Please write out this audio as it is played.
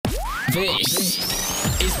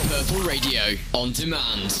This is Purple Radio on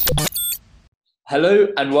demand. Hello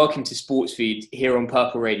and welcome to Sports Feed here on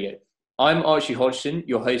Purple Radio. I'm Archie Hodgson,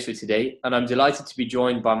 your host for today, and I'm delighted to be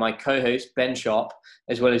joined by my co-host Ben Sharp,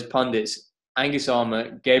 as well as pundits Angus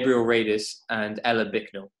Armour, Gabriel Radis and Ella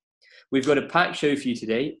Bicknell. We've got a packed show for you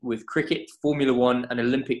today with cricket, Formula One and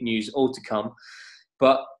Olympic news all to come.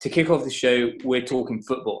 But to kick off the show, we're talking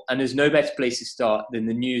football. And there's no better place to start than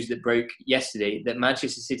the news that broke yesterday that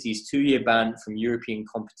Manchester City's 2-year ban from European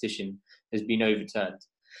competition has been overturned.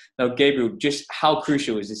 Now, Gabriel, just how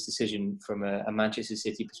crucial is this decision from a Manchester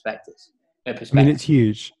City perspective? I mean, it's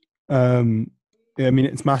huge.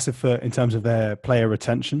 It's massive in terms of their player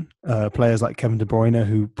retention. Players like Kevin De Bruyne,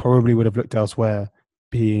 who probably would have looked elsewhere,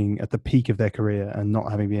 being at the peak of their career and not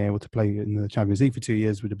having been able to play in the Champions League for 2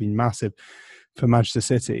 years would have been massive for Manchester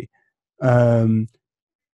City. With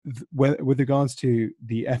regards to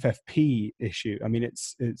the FFP issue, I mean,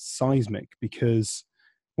 it's seismic because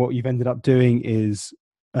what you've ended up doing is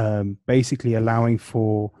basically allowing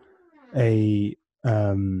for you're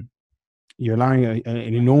allowing an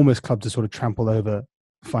enormous club to sort of trample over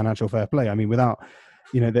financial fair play. I mean, without,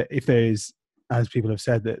 if there is, as people have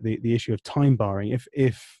said, that the issue of time barring,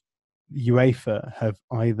 if UEFA have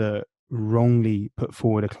either wrongly put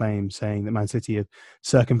forward a claim saying that Man City have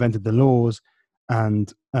circumvented the laws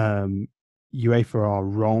and UEFA are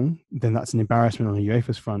wrong, then that's an embarrassment on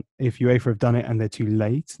UEFA's front. If UEFA have done it and they're too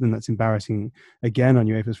late, then that's embarrassing again on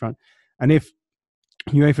UEFA's front. And if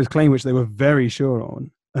UEFA's claim, which they were very sure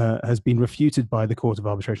on, has been refuted by the Court of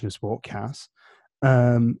Arbitration of Sport, CAS,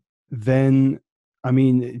 then, I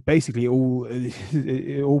mean, basically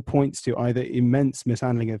it all points to either immense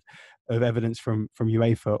mishandling of evidence from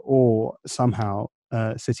UEFA, or somehow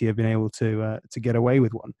City have been able to get away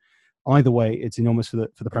with one. Either way, it's enormous for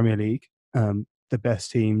the Premier League. The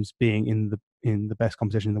best teams being in the best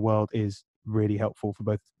competition in the world is really helpful for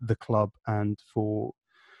both the club and for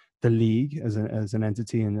the league as an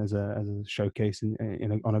entity and as a showcase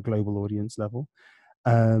on a global audience level.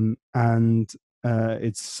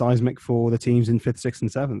 It's seismic for the teams in 5th, 6th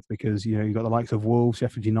and 7th because, you've got the likes of Wolves,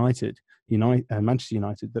 Sheffield United, Manchester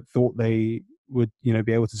United that thought they would,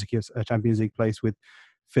 be able to secure a Champions League place with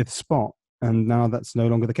 5th spot. And now that's no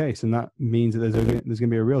longer the case. And that means that there's going to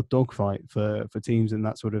be a real dogfight for teams in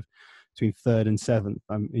that sort of between 3rd and 7th.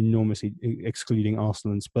 I'm enormously excluding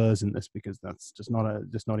Arsenal and Spurs in this because that's just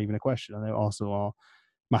not even a question. I know Arsenal are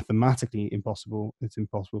mathematically impossible. It's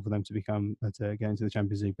impossible for them to get into the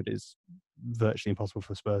Champions League, but it's virtually impossible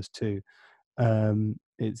for Spurs too.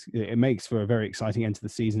 It makes for a very exciting end to the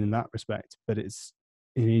season in that respect, but it's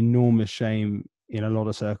an enormous shame in a lot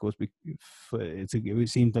of circles. It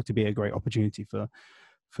seems like to be a great opportunity for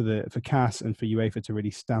CAS and for UEFA to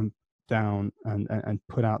really stamp down and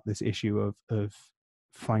put out this issue of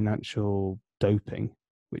financial doping,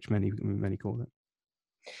 which many call it.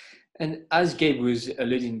 And as Gabe was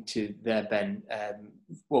alluding to there, Ben,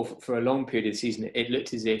 for a long period of the season, it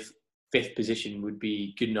looked as if 5th position would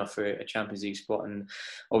be good enough for a Champions League spot, and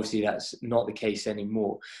obviously that's not the case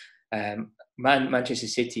anymore. Manchester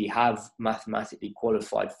City have mathematically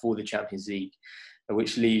qualified for the Champions League,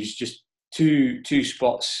 which leaves just two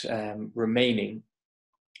spots remaining.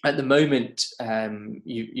 At the moment,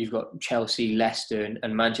 you've got Chelsea, Leicester,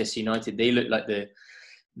 and Manchester United. They look like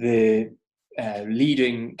the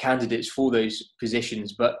leading candidates for those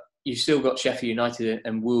positions, but you've still got Sheffield United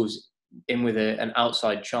and Wolves in with an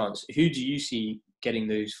outside chance. Who do you see getting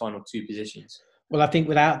those final 2 positions? Well, I think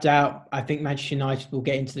without doubt, Manchester United will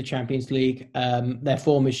get into the Champions League. Their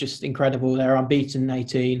form is just incredible. They're unbeaten in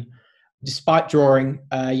 18. Despite drawing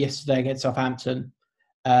yesterday against Southampton,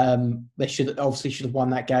 they should have won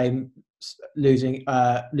that game, losing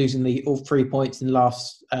all 3 points in the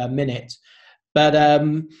last minute. But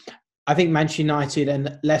I think Manchester United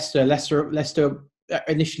and Leicester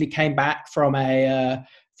initially came back from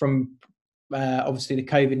obviously the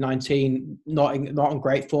COVID-19, not in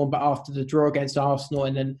great form, but after the draw against Arsenal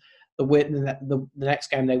and then the next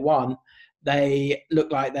game they won, they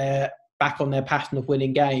look like they're back on their pattern of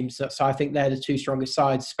winning games. So I think they're the 2 strongest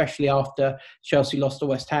sides, especially after Chelsea lost to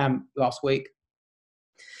West Ham last week.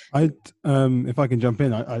 If I can jump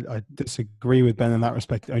in, I disagree with Ben in that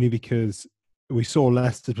respect, only because we saw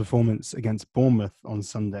Leicester's performance against Bournemouth on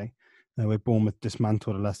Sunday, where Bournemouth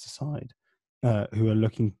dismantled a Leicester side, who are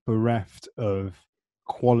looking bereft of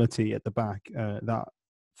quality at the back. That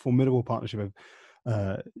formidable partnership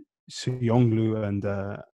of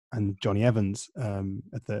Suyonglu and Johnny Evans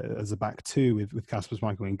as a back 2 with Kasper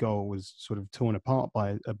Schmeichel in goal was sort of torn apart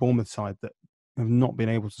by a Bournemouth side that have not been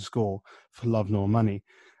able to score for love nor money.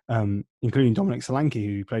 including Dominic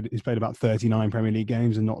Solanke, who's played about 39 Premier League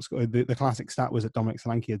games and not scored. The classic stat was that Dominic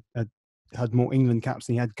Solanke had more England caps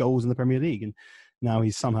than he had goals in the Premier League, and now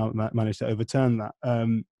he's somehow managed to overturn that.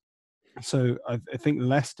 So I think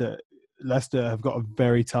Leicester have got a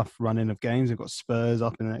very tough run-in of games. They've got Spurs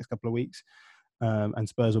up in the next couple of weeks, and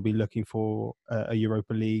Spurs will be looking for a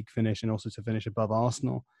Europa League finish and also to finish above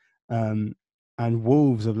Arsenal. And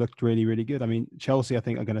Wolves have looked really, really good. I mean, Chelsea, I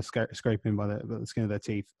think, are going to scrape in by the skin of their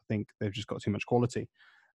teeth. I think they've just got too much quality.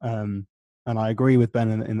 And I agree with Ben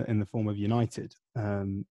in the form of United.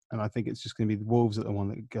 And I think it's just going to be the Wolves that are the one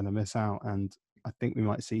that are going to miss out. And I think we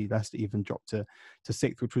might see Leicester even drop to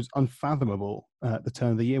sixth, which was unfathomable at the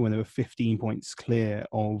turn of the year when they were 15 points clear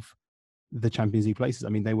of the Champions League places. I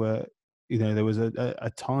mean, they were, there was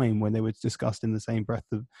a time when they were discussed in the same breath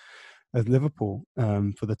of Liverpool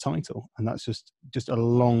for the title, and that's just a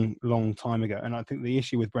long time ago. And I think the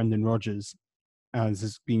issue with Brendan Rodgers, as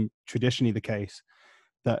has been traditionally the case,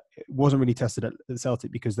 that it wasn't really tested at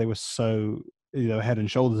Celtic because they were so head and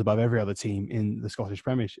shoulders above every other team in the Scottish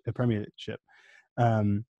Premiership.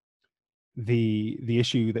 The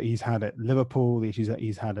issue that he's had at Liverpool, the issues that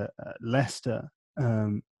he's had at Leicester,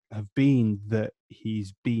 have been that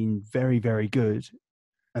he's been very, very good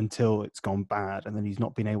until it's gone bad, and then he's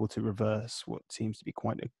not been able to reverse what seems to be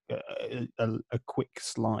quite a quick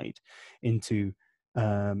slide into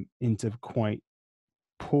quite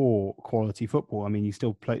poor quality football. I mean, he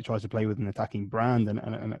still tries to play with an attacking brand and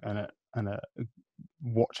a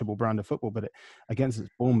watchable brand of football, but against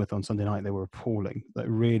Bournemouth on Sunday night, they were appalling. Like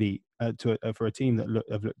really, for a team that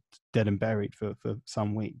have looked dead and buried for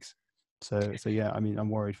some weeks. So yeah, I mean, I'm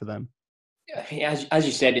worried for them. As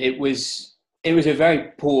you said, it was a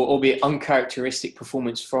very poor, albeit uncharacteristic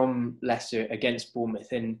performance from Leicester against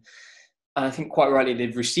Bournemouth, and I think quite rightly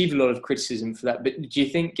they've received a lot of criticism for that. But do you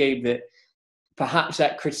think, Gabe, that perhaps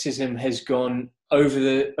that criticism has gone over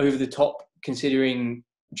the top, considering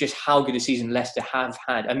just how good a season Leicester have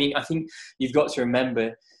had? I mean, I think you've got to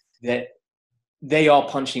remember that they are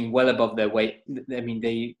punching well above their weight. I mean,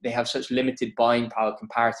 they have such limited buying power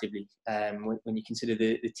comparatively when you consider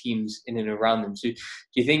the teams in and around them. So do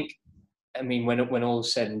you think, I mean, when all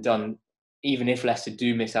is said and done, even if Leicester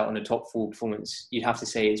do miss out on a top four performance, you'd have to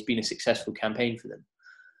say it's been a successful campaign for them?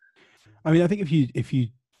 I mean, I think if you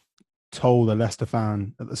told a Leicester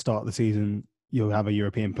fan at the start of the season you'll have a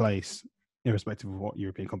European place, irrespective of what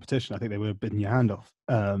European competition, I think they would have bitten your hand off.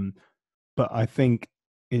 But I think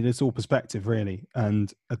it is all perspective, really.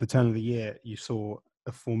 And at the turn of the year, you saw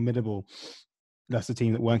a formidable Leicester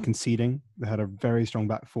team that weren't conceding. They had a very strong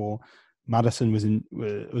back four. Maddison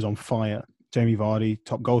was on fire. Jamie Vardy,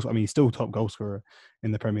 top goal. I mean, he's still top goal scorer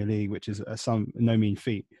in the Premier League, which is no mean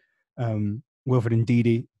feat. Wilfred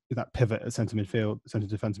Ndidi, that pivot at centre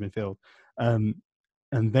defensive midfield,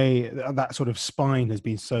 and that sort of spine has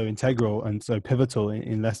been so integral and so pivotal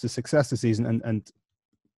in Leicester's success this season. And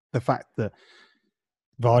the fact that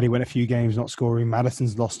Vardy went a few games not scoring,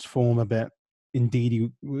 Maddison's lost form a bit. Indeed, he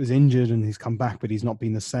was injured and he's come back, but he's not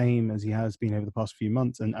been the same as he has been over the past few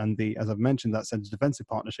months. And as I've mentioned, that centre defensive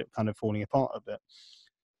partnership kind of falling apart a bit.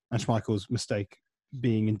 And Schmeichel's mistake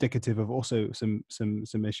being indicative of also some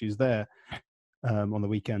issues there on the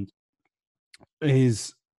weekend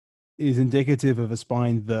is indicative of a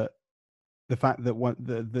spine that the fact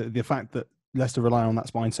that Leicester rely on that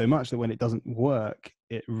spine so much that when it doesn't work,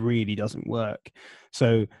 it really doesn't work.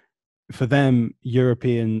 So for them, a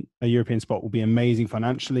European spot will be amazing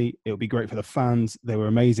financially. It will be great for the fans. They were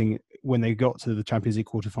amazing when they got to the Champions League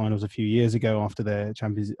quarterfinals a few years ago after their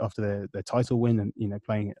title win, and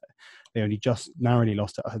playing. They only just narrowly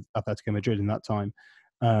lost to Atletico Madrid in that time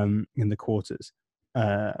in the quarters.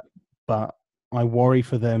 But I worry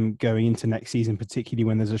for them going into next season, particularly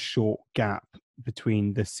when there's a short gap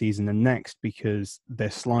between this season and next, because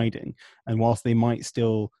they're sliding. And whilst they might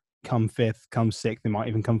still come fifth, come sixth, they might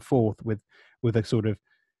even come fourth with a sort of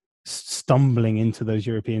stumbling into those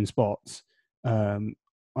European spots.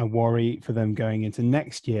 I worry for them going into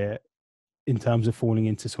next year in terms of falling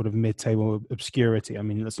into sort of mid-table obscurity. I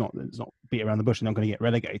mean, let's not beat around the bush. They're not going to get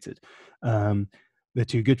relegated. They're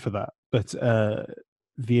too good for that. But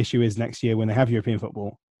the issue is next year when they have European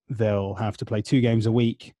football, they'll have to play 2 games a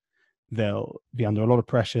week. They'll be under a lot of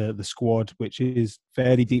pressure. The squad, which is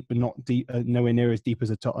fairly deep, but not deep, nowhere near as deep as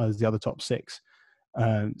the other top six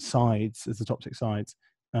sides,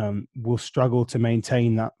 will struggle to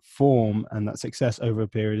maintain that form and that success over a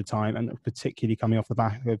period of time, and particularly coming off the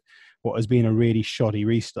back of what has been a really shoddy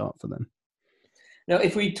restart for them. Now,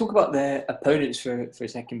 if we talk about their opponents for a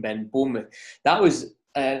second, Ben, Bournemouth, that was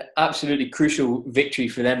an absolutely crucial victory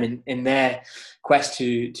for them in their quest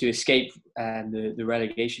to escape the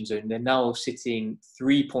relegation zone. They're now sitting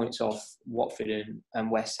 3 points off Watford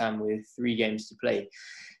and West Ham with 3 games to play.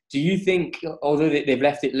 Do you think, although they've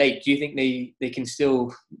left it late, do you think they can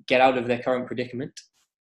still get out of their current predicament?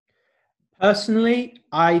 Personally,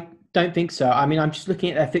 I don't think so. I mean, I'm just looking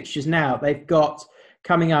at their fixtures now. They've got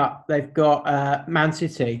coming up. They've got Man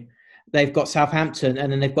City, they've got Southampton,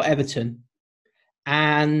 and then they've got Everton.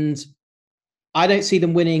 And I don't see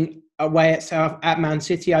them winning away at Man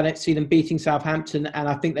City. I don't see them beating Southampton, and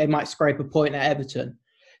I think they might scrape a point at Everton.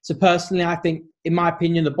 So personally, I think, in my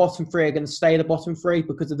opinion, the bottom 3 are going to stay the bottom 3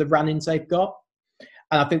 because of the run-ins they've got.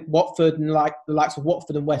 And I think Watford and the likes of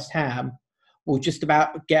Watford and West Ham will just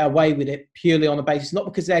about get away with it purely on the basis, not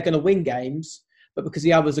because they're going to win games, but because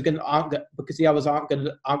the others aren't going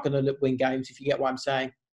to win games. If you get what I'm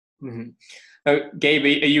saying. Mm-hmm.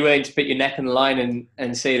 Gabe, are you willing to put your neck on the line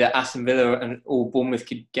and say that Aston Villa or Bournemouth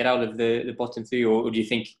could get out of the bottom 3, or do you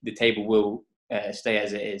think the table will stay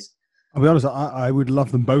as it is? I'll be honest, I would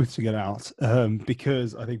love them both to get out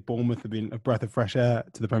because I think Bournemouth have been a breath of fresh air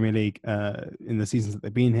to the Premier League in the seasons that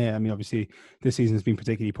they've been here. I mean, obviously, this season has been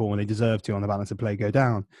particularly poor and they deserve to, on the balance of play, go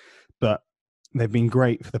down. But they've been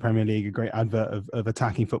great for the Premier League, a great advert of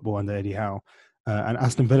attacking football under Eddie Howe. And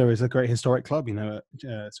Aston Villa is a great historic club,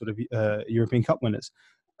 European Cup winners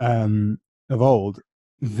of old.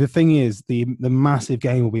 The thing is, the massive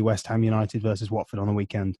game will be West Ham United versus Watford on the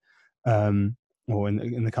weekend, or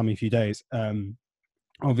in the coming few days.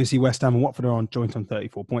 Obviously, West Ham and Watford are joint on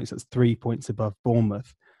 34 points. That's 3 points above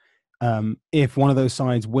Bournemouth. If one of those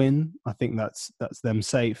sides win, I think that's them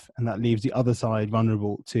safe, and that leaves the other side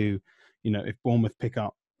vulnerable to, if Bournemouth pick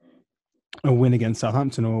up a win against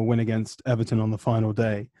Southampton or a win against Everton on the final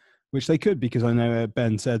day, which they could, because I know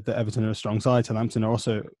Ben said that Everton are a strong side. Southampton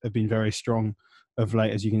have been very strong of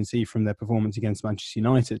late, as you can see from their performance against Manchester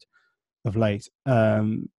United of late.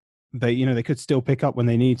 They could still pick up when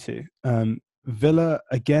they need to. Villa,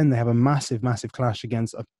 again, they have a massive clash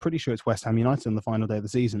against, I'm pretty sure it's West Ham United on the final day of the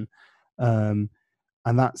season. And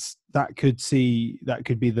that could be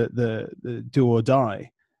the do or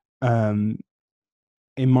die.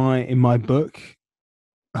 In my book,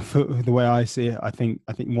 the way I see it, I think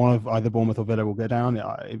one of either Bournemouth or Villa will go down.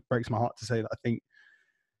 It breaks my heart to say that I think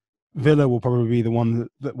Villa will probably be the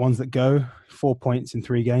ones that go. 4 points in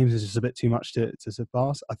 3 games is just a bit too much to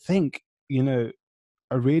surpass. I think, I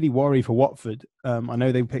really worry for Watford. I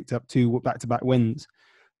know they picked up 2 back-to-back wins,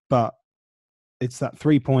 but it's that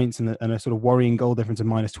 3 points and a sort of worrying goal difference of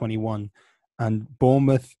 -21. And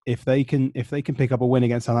Bournemouth, if they can pick up a win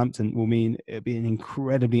against Southampton, will mean it'll be an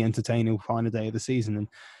incredibly entertaining final day of the season. And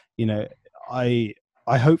I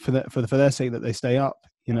hope for their sake that they stay up.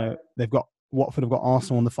 Watford have got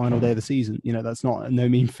Arsenal on the final day of the season. That's not no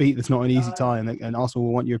mean feat. That's not an easy tie, and Arsenal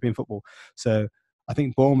will want European football. So I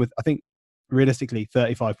think Bournemouth. I think realistically,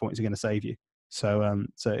 35 points are going to save you. So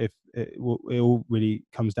if it all really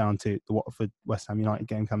comes down to the Watford West Ham United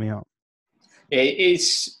game coming up.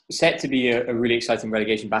 It's set to be a really exciting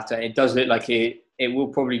relegation battle. It does look like it will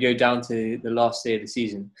probably go down to the last day of the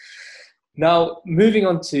season. Now, moving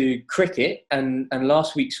on to cricket, and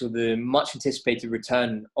last week saw the much anticipated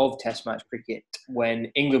return of Test match cricket when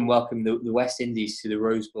England welcomed the West Indies to the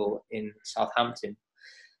Rose Bowl in Southampton.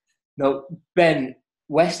 Now, Ben,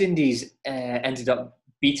 West Indies ended up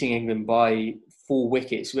beating England by 4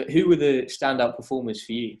 wickets. But who were the standout performers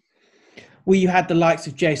for you? Well, you had the likes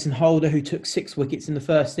of Jason Holder, who took 6 wickets in the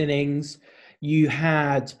first innings. You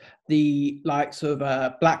had the likes of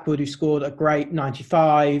Blackwood, who scored a great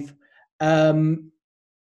 95 in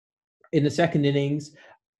the second innings.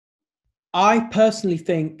 I personally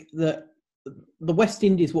think that the West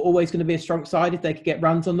Indies were always going to be a strong side if they could get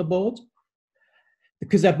runs on the board,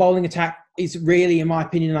 because their bowling attack is really, in my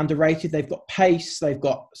opinion, underrated. They've got pace, they've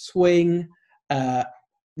got swing,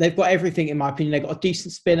 they've got everything, in my opinion. They've got a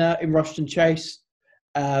decent spinner in Rushton Chase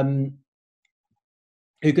who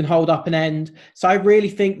can hold up an end. So I really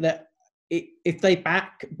think that if they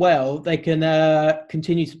back well, they can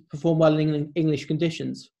continue to perform well in English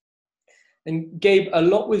conditions. And Gabe, a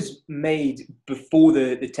lot was made before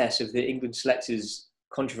the test of the England selectors'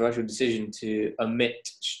 controversial decision to omit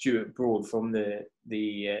Stuart Broad from the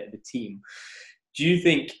team. Do you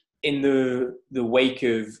think in the wake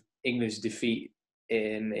of England's defeat,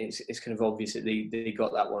 it's kind of obvious that they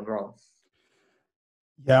got that one wrong?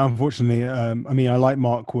 Yeah, unfortunately. I like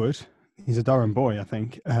Mark Wood. He's a Durham boy, I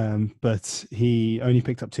think, but he only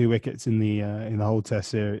picked up 2 wickets in the whole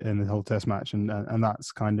test series, in the whole test match, and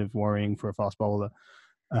that's kind of worrying for a fast bowler,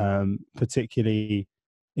 particularly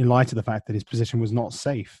in light of the fact that his position was not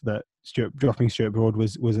safe, that dropping Stuart Broad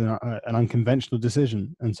was an unconventional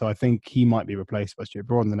decision. And so I think he might be replaced by Stuart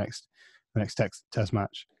Broad in the next test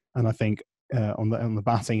match. And I think on the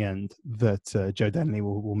batting end that Joe Denley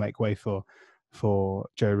will make way for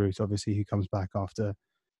Joe Root, obviously, who comes back after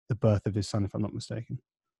the birth of his son, if I'm not mistaken.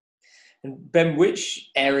 And Ben, which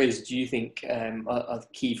areas do you think are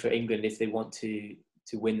key for England if they want to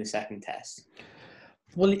win the second test?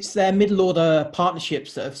 Well, it's their middle order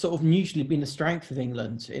partnerships that have sort of usually been the strength of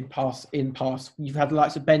England in past. You've had the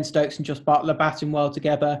likes of Ben Stokes and Josh Buttler batting well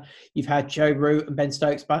together. You've had Joe Root and Ben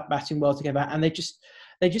Stokes batting well together, and they just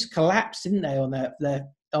collapsed, didn't they, in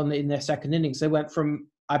their second innings? They went from,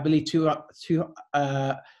 I believe,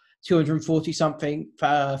 240 something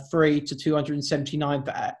for 3 to 279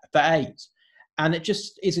 for 8, and it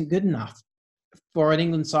just isn't good enough for an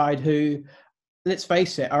England side who, let's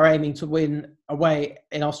face it, are aiming to win away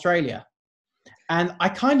in Australia. And I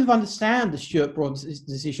kind of understand the Stuart Broad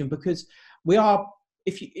decision, because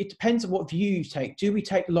it depends on what view you take. Do we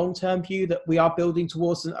take the long-term view that we are building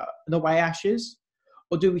towards an away Ashes?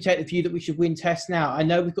 Or do we take the view that we should win tests now? I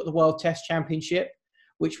know we've got the World Test Championship,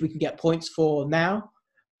 which we can get points for now.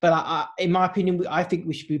 But in my opinion, I think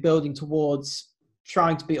we should be building towards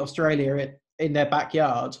trying to beat Australia in their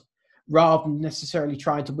backyard, rather than necessarily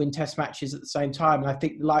trying to win test matches at the same time. And I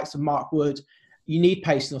think the likes of Mark Wood, you need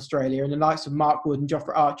pace in Australia, and the likes of Mark Wood and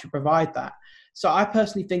Jofra Archer provide that. So I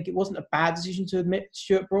personally think it wasn't a bad decision to admit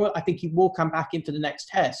Stuart Broad. I think he will come back in for the next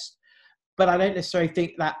test. But I don't necessarily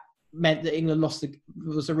think that meant that England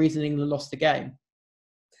was the reason England lost the game.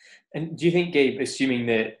 And do you think, Gabe, assuming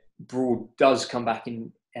that Broad does come back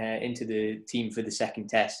into the team for the second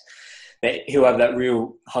test, that he'll have that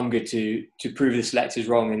real hunger to prove the selectors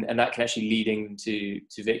wrong, and that can actually lead England to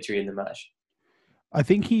victory in the match? I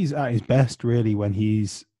think he's at his best really when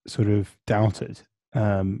he's sort of doubted.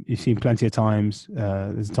 You've seen plenty of times.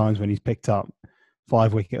 There's times when he's picked up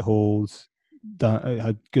 5-wicket hauls,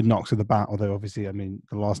 had good knocks with the bat. Although obviously, I mean,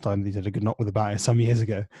 the last time he did a good knock with the bat is some years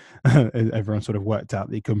ago. Everyone sort of worked out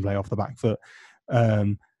that he couldn't play off the back foot.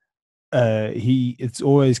 It's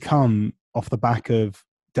always come off the back of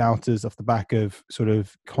doubters, off the back of sort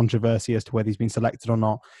of controversy as to whether he's been selected or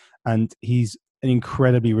not. And he's an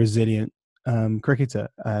incredibly resilient cricketer,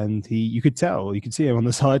 and you could see him on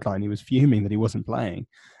the sideline. He was fuming that he wasn't playing,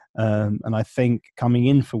 and I think coming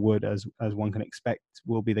in for Wood, as one can expect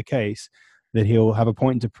will be the case, that he'll have a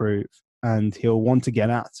point to prove, and he'll want to get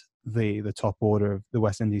at the top order of the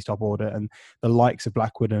West Indies top order, and the likes of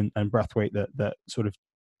Blackwood and Brathwaite that sort of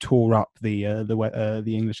tore up the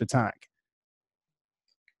English attack.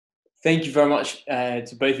 Thank you very much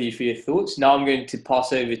to both of you for your thoughts. Now I'm going to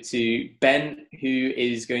pass over to Ben, who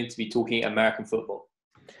is going to be talking American football.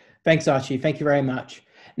 Thanks, Archie. Thank you very much.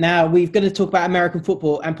 Now, we're going to talk about American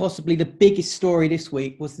football, and possibly the biggest story this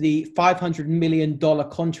week was the $500 million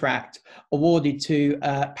contract awarded to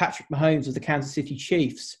Patrick Mahomes of the Kansas City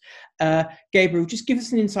Chiefs. Gabriel, just give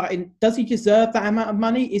us an insight in, does he deserve that amount of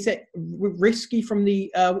money? Is it risky from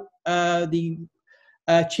the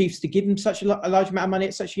Chiefs to give him such a large amount of money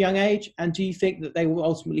at such a young age? And do you think that they will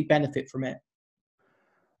ultimately benefit from it?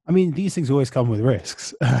 I mean, these things always come with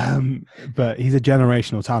risks, but he's a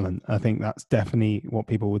generational talent. I think that's definitely what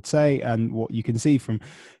people would say, and what you can see from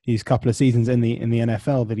his couple of seasons in the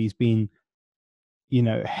NFL, that he's been,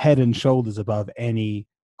 head and shoulders above any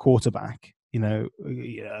quarterback. A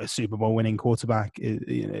Super Bowl winning quarterback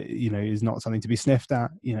is not something to be sniffed at.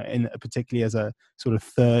 Particularly as a sort of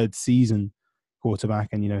third season quarterback,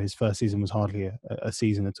 and his first season was hardly a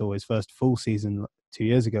season at all. His first full season 2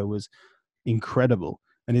 years ago was incredible.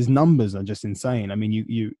 And his numbers are just insane. I mean,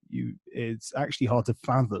 it's actually hard to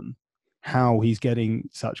fathom how he's getting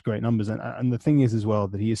such great numbers. And the thing is as well,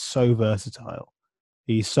 that he is so versatile.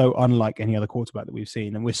 He's so unlike any other quarterback that we've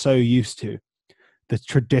seen. And we're so used to the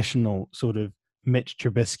traditional sort of Mitch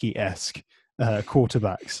Trubisky-esque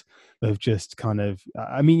quarterbacks of just kind of,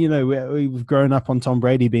 I mean, we've grown up on Tom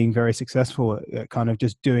Brady being very successful at kind of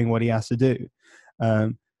just doing what he has to do.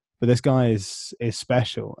 But this guy is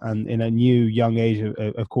special, and in a new young age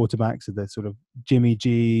of quarterbacks, the sort of Jimmy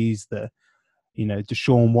G's, the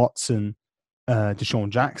Deshaun Watson,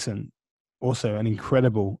 Deshaun Jackson, also an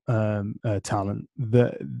incredible talent.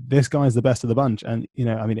 This guy is the best of the bunch, and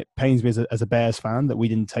it pains me as a Bears fan that we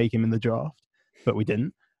didn't take him in the draft, but we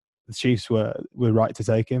didn't. The Chiefs were right to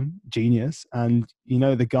take him, genius, and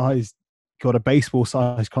the guy's got a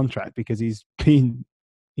baseball-sized contract because he's been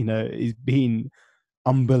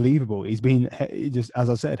unbelievable. He's been, just as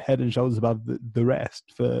I said, head and shoulders above the rest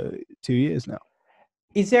for 2 years now.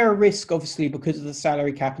 Is there a risk, obviously, because of the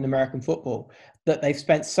salary cap in American football, that they've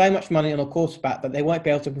spent so much money on a quarterback that they won't be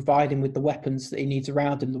able to provide him with the weapons that he needs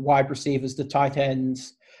around him, the wide receivers, the tight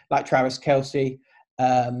ends, like Travis Kelce,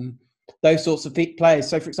 those sorts of players.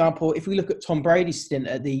 So, for example, if we look at Tom Brady's stint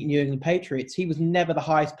at the New England Patriots, he was never the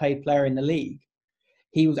highest paid player in the league.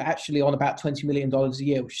 He was actually on about $20 million a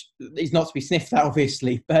year, which is not to be sniffed at,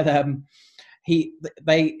 obviously, but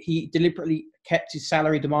he deliberately kept his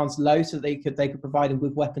salary demands low so that they could provide him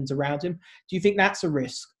with weapons around him. Do you think that's a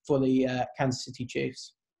risk for the Kansas City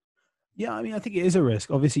Chiefs? Yeah, I mean, I think it is a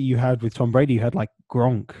risk. Obviously, you had with Tom Brady, you had like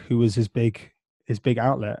Gronk, who was his big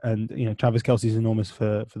outlet, and Travis Kelce's enormous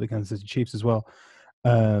for the Kansas City Chiefs as well.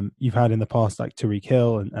 You've had in the past like Tyreek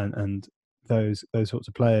Hill and those sorts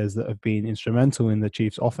of players that have been instrumental in the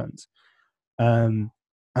Chiefs' offense. And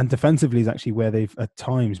defensively is actually where they've at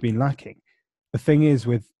times been lacking. The thing is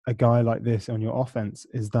with a guy like this on your offense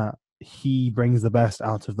is that he brings the best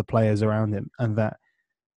out of the players around him, and that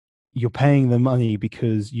you're paying the money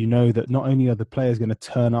because you know that not only are the players going to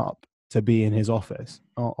turn up to be in his offense,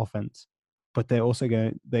 but they're also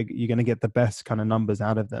you're going to get the best kind of numbers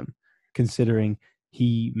out of them, considering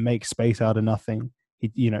he makes space out of nothing.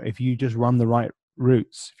 If you just run the right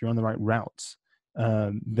routes, if you're on the right routes,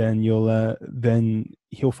 then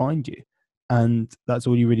he'll find you, and that's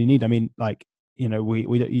all you really need. I mean, like, you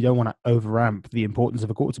don't want to overamp the importance of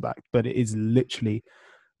a quarterback, but it is literally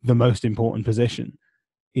the most important position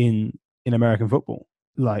in American football.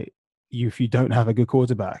 Like, if you don't have a good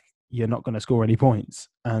quarterback, you're not going to score any points.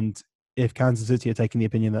 And if Kansas City are taking the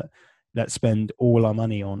opinion that let's spend all our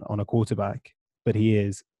money on a quarterback, but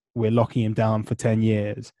we're locking him down for 10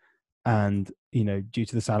 years, and due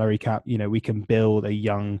to the salary cap, we can build a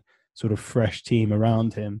young sort of fresh team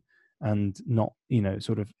around him and not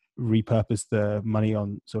sort of repurpose the money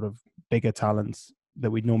on sort of bigger talents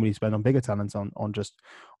that we'd normally spend on bigger talents on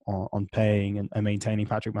paying and maintaining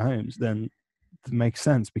Patrick Mahomes, then it makes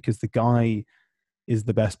sense because the guy is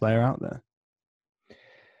the best player out there.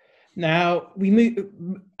 Now we move.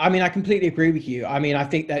 I mean, I completely agree with you. I mean, I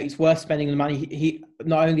think that it's worth spending the money. He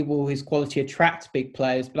not only will his quality attract big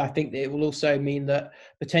players, but I think that it will also mean that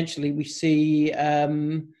potentially we see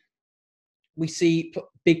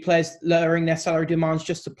big players lowering their salary demands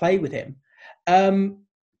just to play with him. I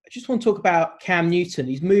just want to talk about Cam Newton.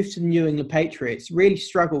 He's moved to the New England Patriots, really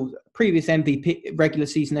struggled, previous MVP, regular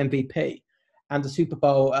season MVP, and the Super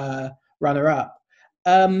Bowl runner-up.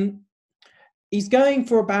 He's going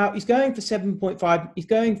for $1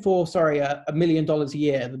 million a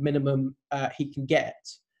year, the minimum he can get,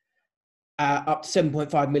 up to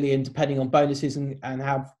 $7.5 million, depending on bonuses and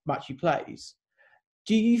how much he plays.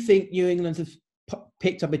 Do you think New England has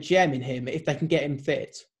picked up a gem in him if they can get him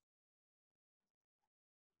fit?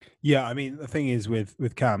 Yeah, I mean, the thing is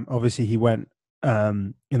with Cam, obviously he went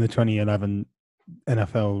in the 2011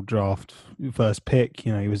 NFL draft first pick.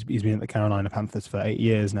 He's been at the Carolina Panthers for 8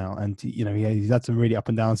 years now, and he's had some really up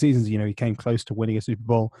and down seasons. He came close to winning a Super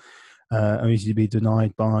Bowl, only to be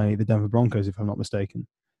denied by the Denver Broncos, if I'm not mistaken.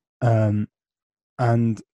 And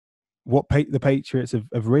what the Patriots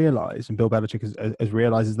have realized, and Bill Belichick has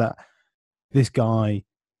realized, is that this guy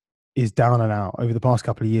is down and out. Over the past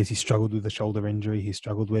couple of years, he's struggled with a shoulder injury. He's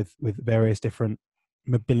struggled with various different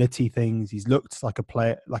mobility things. He's looked like a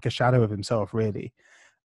player, like a shadow of himself, really.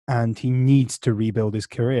 And he needs to rebuild his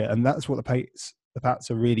career. And that's what the Pats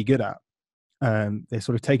are really good at. They're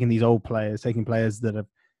sort of taking these old players, taking players that have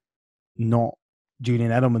not,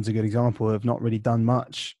 Julian Edelman's a good example, have not really done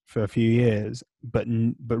much for a few years, but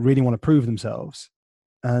really want to prove themselves.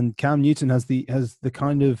 And Cam Newton has the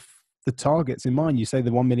kind of the targets in mind. You say the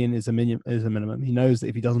 $1 million is a minimum. He knows that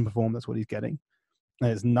if he doesn't perform, that's what he's getting. And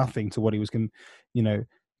it's nothing to what he was,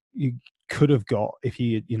 you could have got if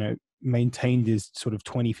he, maintained his sort of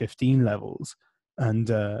 2015 levels and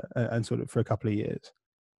sort of for a couple of years.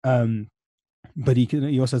 But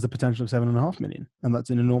he also has the potential of $7.5 million, and that's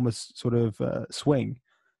an enormous sort of swing.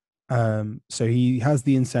 So he has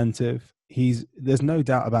the incentive. There's no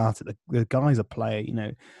doubt about it. The guy's a player.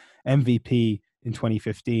 MVP in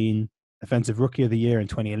 2015, Offensive Rookie of the Year in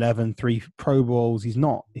 2011, 3 Pro Bowls. He's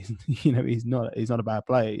not a bad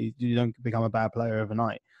player. You don't become a bad player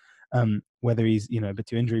overnight. Whether he's a bit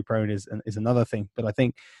too injury prone is another thing. But I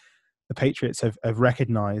think the Patriots have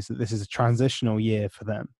recognized that this is a transitional year for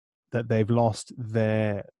them, that they've lost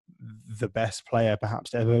the best player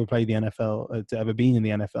perhaps to ever play the NFL, to ever been in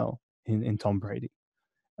the NFL in Tom Brady.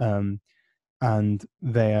 And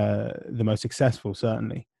they are the most successful,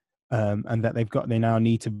 certainly. And that they now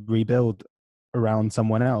need to rebuild around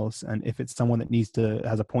someone else. And if it's someone that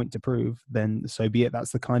has a point to prove, then so be it.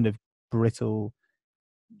 That's the kind of brittle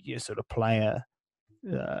sort of player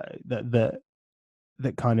that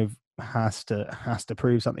kind of has to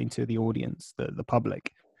prove something to the audience, the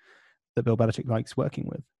public, that Bill Belichick likes working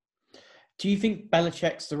with. Do you think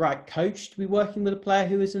Belichick's the right coach to be working with a player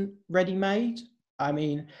who isn't ready-made? I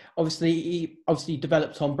mean, obviously he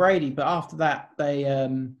developed Tom Brady, but after that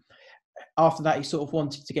he sort of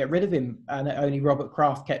wanted to get rid of him, and only Robert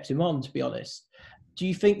Kraft kept him on, to be honest. Do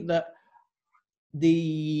you think that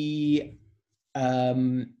the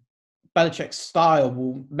Belichick's style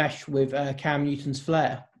will mesh with Cam Newton's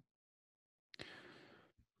flair?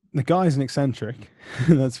 The guy's an eccentric,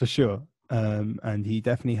 that's for sure. And he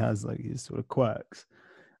definitely has like his sort of quirks.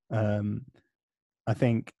 I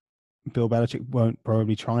think Bill Belichick won't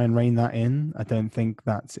probably try and rein that in. I don't think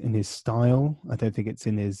that's in his style. I don't think it's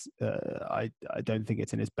in his. I don't think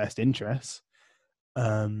it's in his best interests.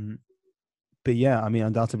 But yeah, I mean,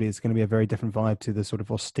 undoubtedly, it's going to be a very different vibe to the sort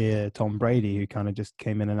of austere Tom Brady, who kind of just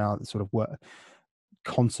came in and out, sort of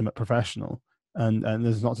consummate professional. And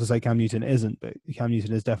there's not to say Cam Newton isn't, but Cam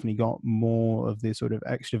Newton has definitely got more of the sort of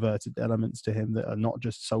extroverted elements to him that are not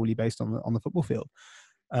just solely based on the football field.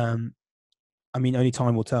 I mean, only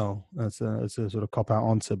time will tell. That's a sort of cop-out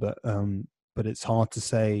answer, but it's hard to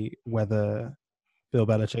say whether Bill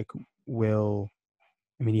Belichick will.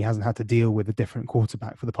 I mean, he hasn't had to deal with a different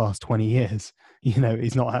quarterback for the past 20 years. You know,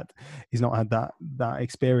 he's not had that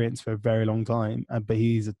experience for a very long time. But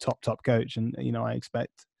he's a top coach, and you know, I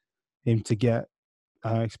expect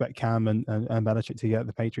Cam and Belichick to get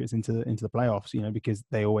the Patriots into the playoffs. You know, because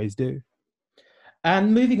they always do.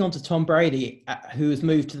 And moving on to Tom Brady, who has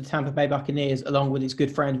moved to the Tampa Bay Buccaneers along with his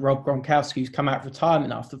good friend Rob Gronkowski, who's come out of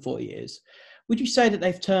retirement after 4 years. Would you say that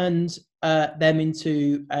they've turned them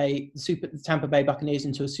into the Tampa Bay Buccaneers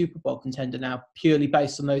into a Super Bowl contender now, purely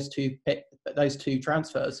based on those two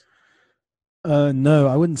transfers? No,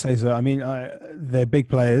 I wouldn't say so. I mean, they're big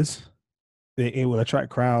players. It will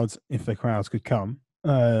attract crowds if the crowds could come,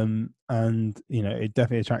 and you know, it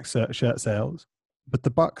definitely attracts shirt sales. But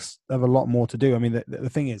the Bucs have a lot more to do. I mean, the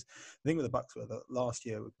thing with the Bucs were that last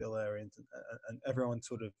year with Bill Arians, and everyone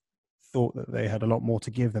sort of thought that they had a lot more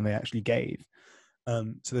to give than they actually gave.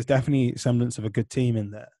 So there's definitely semblance of a good team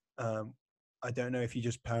in there. I don't know if you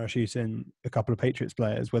just parachute in a couple of Patriots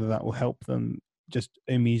players, whether that will help them just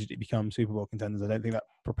immediately become Super Bowl contenders. I don't think that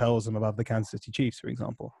propels them above the Kansas City Chiefs, for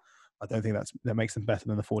example. I don't think that makes them better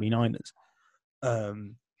than the 49ers.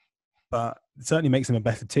 But it certainly makes them a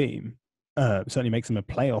better team. Certainly makes them a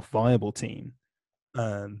playoff viable team.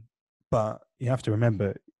 But you have to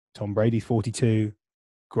remember, Tom Brady's 42,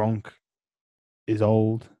 Gronk is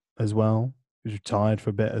old as well. He's retired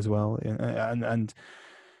for a bit as well, and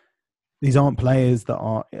these aren't players that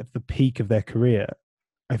are at the peak of their career.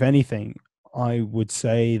 If anything, I would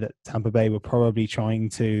say that Tampa Bay were probably trying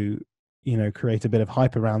to, you know, create a bit of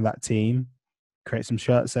hype around that team, create some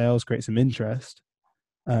shirt sales, create some interest.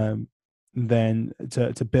 Then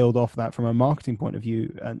to build off that from a marketing point of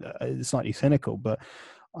view, and it's slightly cynical, but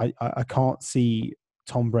I can't see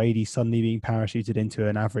Tom Brady suddenly being parachuted into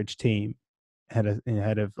an average team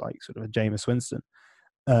ahead of like sort of a Jameis Winston,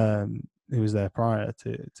 who was there prior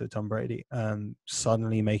to Tom Brady,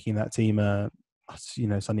 suddenly making that team like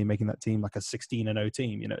a 16-0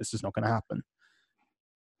 team. You know, it's just not going to happen.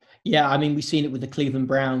 Yeah, I mean, we've seen it with the Cleveland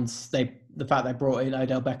Browns. The fact they brought in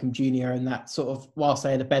Odell Beckham Jr. and that sort of, whilst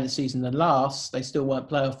they had a better season than last, they still weren't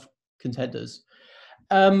playoff contenders.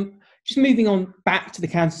 Just moving on back to the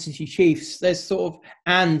Kansas City Chiefs, there's sort of,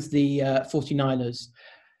 and the 49ers.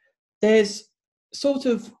 There's sort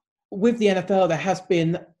of, with the NFL, there has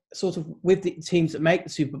been sort of, with the teams that make the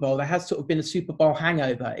Super Bowl, there has sort of been a Super Bowl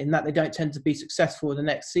hangover in that they don't tend to be successful in the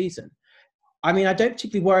next season. I mean, I don't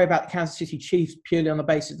particularly worry about the Kansas City Chiefs purely on the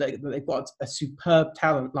basis that they've got a superb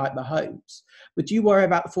talent like Mahomes. But do you worry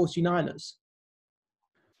about the 49ers?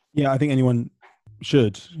 Yeah, I think anyone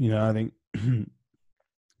should. You know, I think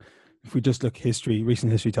if we just look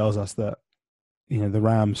recent history tells us that, you know, the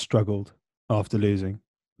Rams struggled after losing.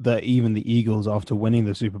 That even the Eagles, after winning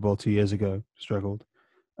the Super Bowl 2 years ago, struggled.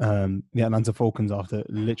 The Atlanta Falcons, after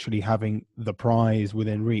literally having the prize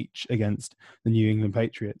within reach against the New England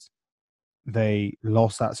Patriots, they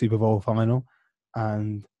lost that Super Bowl final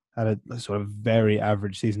and had a sort of very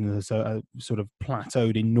average season, so sort of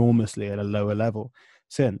plateaued enormously at a lower level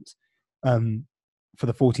since. For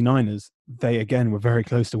the 49ers, they again were very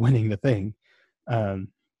close to winning the thing. And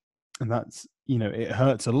that's, you know, it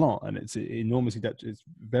hurts a lot, and it's enormously it's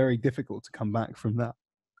very difficult to come back from that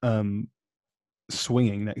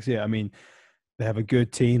swinging next year. I mean, they have a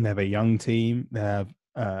good team, they have a young team, they have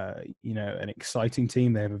you know, an exciting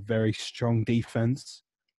team. They have a very strong defense.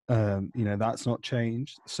 You know, that's not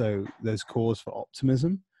changed. So there's cause for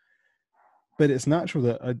optimism. but it's natural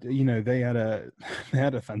that they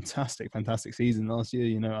had a fantastic season last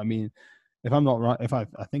year. I mean, if I'm not right,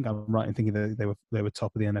 I think I'm right in thinking that they were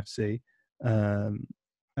top of the NFC, and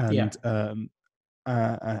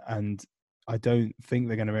I don't think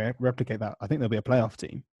they're going to replicate that. I think they'll be a playoff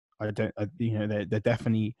team. They're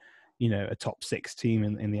definitely a top 6 team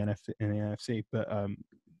in the NFC, but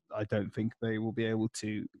I don't think they will be able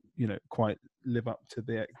to quite live up to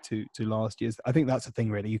last year's. I think that's the thing,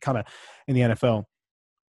 really. You kind of in the NFL,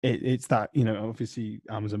 it's that obviously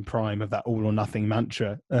Amazon Prime of that all or nothing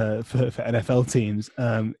mantra for NFL teams.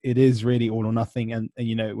 It is really all or nothing, and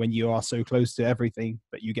when you are so close to everything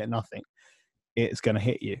but you get nothing, it's going to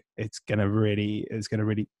hit you. It's going to really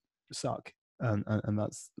suck, and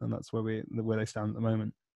that's where they stand at the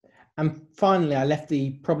moment. And finally, I left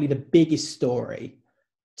probably the biggest story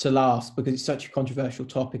to last because it's such a controversial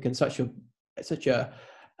topic and such a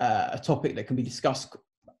topic that can be discussed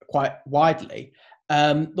quite widely.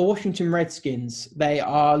 The Washington Redskins, they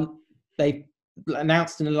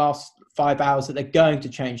announced in the last 5 hours that they're going to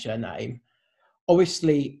change their name.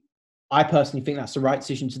 Obviously, I personally think that's the right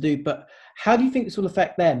decision to do, but how do you think this will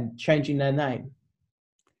affect them changing their name?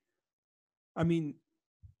 I mean,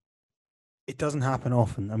 it doesn't happen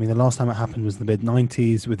often. I mean, the last time it happened was the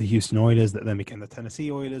mid-90s with the Houston Oilers, that then became the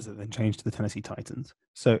Tennessee Oilers, that then changed to the Tennessee Titans.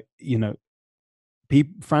 So,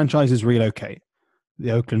 franchises relocate.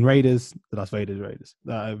 The Oakland Raiders, the Las Vegas Raiders,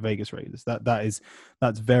 Vegas Raiders.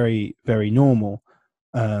 That's very, very normal.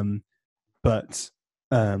 But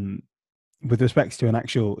with respect to an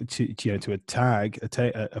actual to a tag,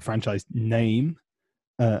 a franchise name,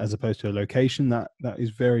 as opposed to a location, that is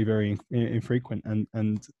very, very infrequent,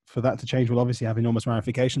 and for that to change will obviously have enormous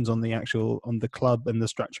ramifications on the club and the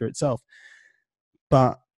structure itself.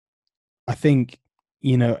 But I think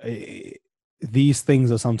these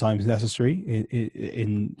things are sometimes necessary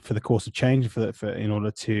for the course of change, for in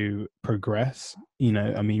order to progress.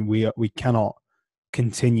 I mean, we cannot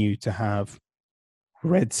continue to have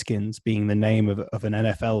Redskins being the name of an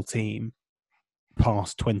NFL team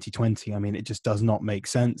past 2020. I mean, it just does not make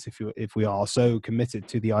sense if we are so committed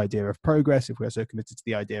to the idea of progress, if we are so committed to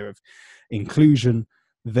the idea of inclusion,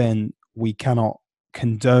 then we cannot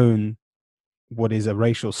condone what is a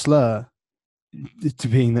racial slur to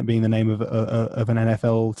being the name of an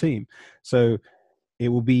NFL team. So it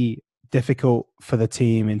will be difficult for the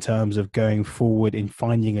team in terms of going forward in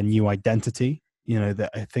finding a new identity.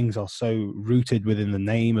 That things are so rooted within the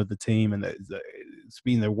name of the team, and it's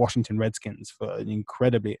been the Washington Redskins for an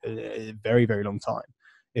incredibly very, very long time,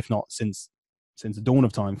 if not since the dawn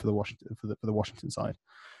of time for the Washington side.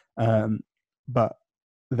 But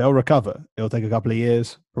they'll recover. It'll take a couple of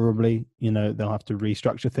years, probably. They'll have to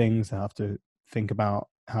restructure things. They'll have to think about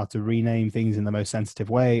how to rename things in the most sensitive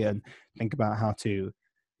way, and think about how to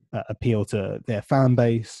appeal to their fan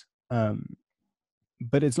base.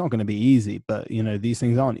 But it's not going to be easy. But these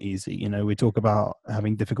things aren't easy. We talk about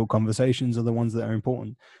having difficult conversations are the ones that are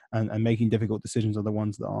important, and making difficult decisions are the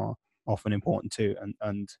ones that are often important too.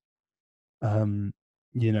 And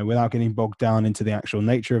without getting bogged down into the actual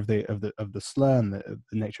nature of the slur and the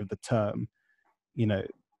nature of the term, the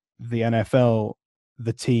NFL,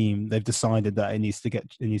 the team, they've decided that it needs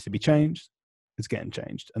to be changed. It's getting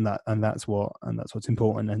changed, and that's what's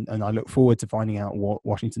important. And I look forward to finding out what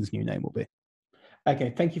Washington's new name will be.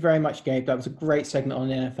 Okay, thank you very much, Gabe. That was a great segment on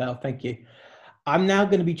the NFL. Thank you. I'm now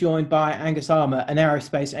going to be joined by Angus Armour, an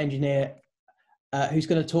aerospace engineer, who's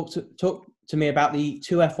going to talk to me about the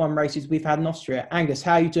 2 F1 races we've had in Austria. Angus,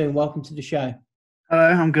 how are you doing? Welcome to the show. Hello,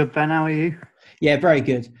 I'm good, Ben. How are you? Yeah, very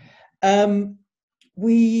good.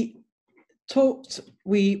 We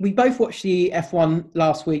both watched the F1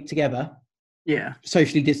 last week together. Yeah.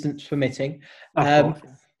 Socially distanced permitting. Of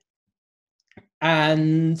course.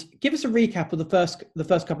 And give us a recap of the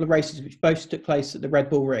first couple of races, which both took place at the Red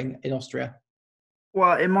Bull Ring in Austria.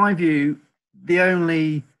 Well, in my view, the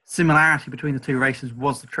only similarity between the two races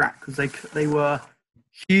was the track, because they were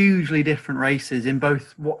hugely different races in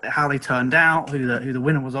both how they turned out, who the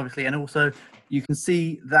winner was, obviously, and also you can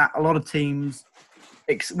see that a lot of teams,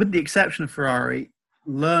 with the exception of Ferrari,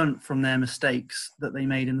 learned from their mistakes that they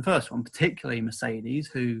made in the first one, particularly Mercedes,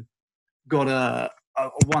 who got a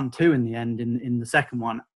 1-2 in the end in the second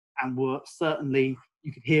one, and were certainly,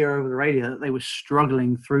 you could hear over the radio that they were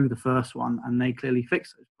struggling through the first one, and they clearly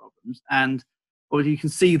fixed those problems. And well, you can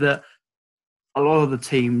see that a lot of the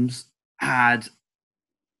teams had,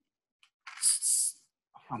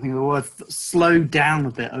 I think the word, slowed down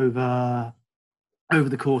a bit over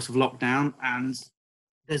the course of lockdown, and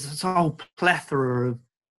there's this whole plethora of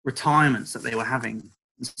retirements that they were having.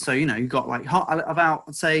 So, you got like about,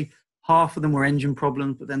 I'd say, half of them were engine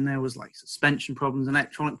problems, but then there was like suspension problems and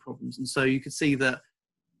electronic problems. And so you could see that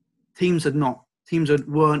teams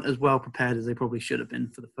weren't as well prepared as they probably should have been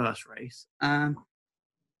for the first race. I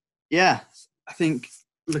think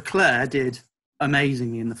Leclerc did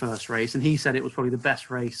amazingly in the first race, and he said it was probably the best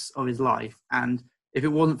race of his life. And if it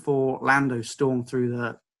wasn't for Lando's storm through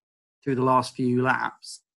the last few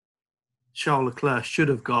laps, Charles Leclerc should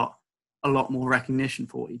have got a lot more recognition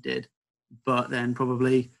for what he did. But then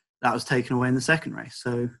probably that was taken away in the second race.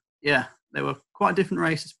 So yeah, they were quite different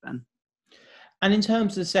races, Ben. And in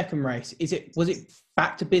terms of the second race, was it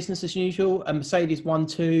back to business as usual? And Mercedes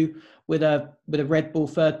 1-2 with a Red Bull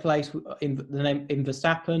third place in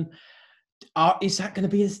Verstappen. Is that going to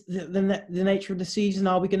be the nature of the season?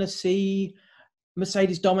 Are we going to see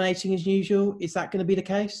Mercedes dominating as usual? Is that going to be the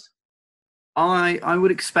case? I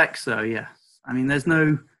would expect so. Yes. I mean, there's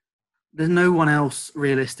no one else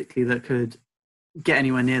realistically that could get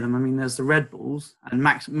anywhere near them. I mean, there's the Red Bulls and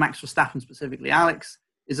Max Verstappen specifically. Alex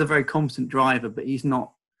is a very competent driver, but he's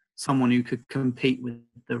not someone who could compete with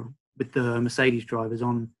the Mercedes drivers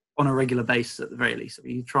on a regular basis at the very least. I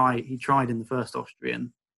mean, he tried in the first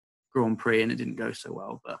Austrian Grand Prix and it didn't go so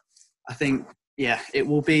well. But I think, it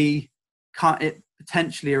will be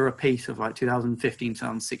potentially a repeat of like 2015,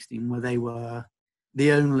 2016, where they were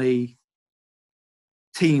the only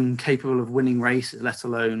team capable of winning races, let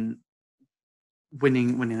alone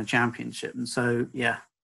winning a championship. And so,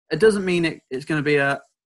 it doesn't mean it's going to be a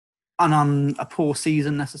poor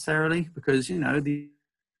season necessarily, because these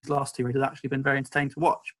last two races have actually been very entertaining to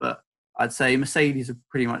watch. But I'd say Mercedes have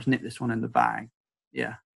pretty much nipped this one in the bag.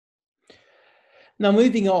 Yeah. Now,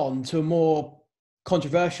 moving on to a more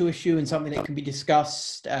controversial issue and something that can be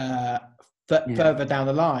discussed further down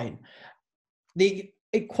the line. The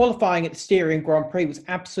qualifying at the Styrian Grand Prix was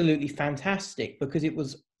absolutely fantastic because it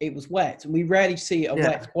was wet, and we rarely see a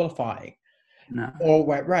wet qualifying or a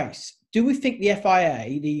wet race. Do we think the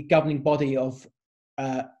FIA, the governing body of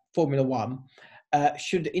Formula One,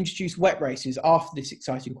 should introduce wet races after this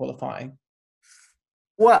exciting qualifying?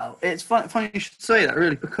 Well, it's funny you should say that,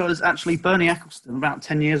 really, because actually Bernie Ecclestone, about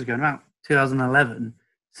 10 years ago, about 2011,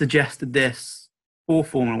 suggested this for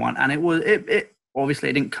Formula One, and it obviously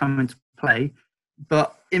it didn't come into play,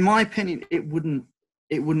 but in my opinion, it wouldn't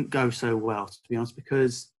go so well, to be honest,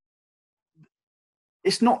 because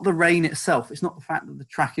it's not the rain itself, it's not the fact that the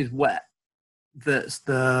track is wet that's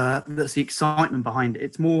the excitement behind it.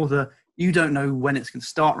 It's more you don't know when it's going to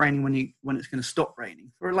start raining, when it's going to stop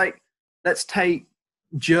raining. For let's take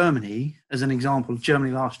Germany as an example.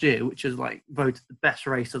 Germany last year, which is voted the best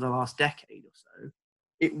race of the last decade or so.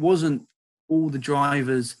 It wasn't all the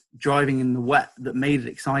drivers driving in the wet that made it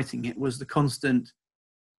exciting. It was the constant,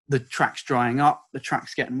 the track's drying up, the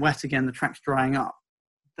track's getting wet again, the track's drying up.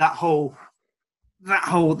 The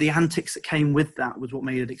antics that came with that was what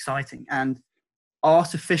made it exciting. And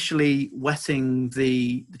artificially wetting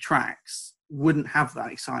the tracks wouldn't have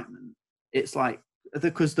that excitement. It's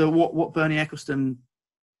because what Bernie Ecclestone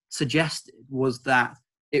suggested was that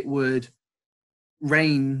it would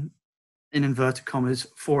rain, in inverted commas,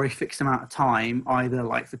 for a fixed amount of time, either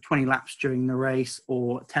for 20 laps during the race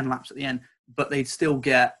or 10 laps at the end, but they'd still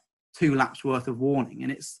get 2 laps worth of warning.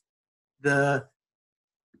 And it's the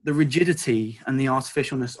rigidity and the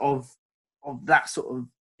artificialness of that sort of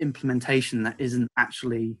implementation that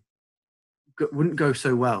wouldn't go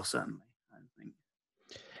so well, certainly.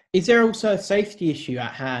 Is there also a safety issue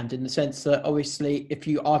at hand, in the sense that obviously if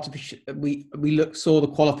you saw the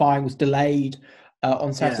qualifying was delayed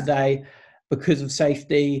on Saturday because of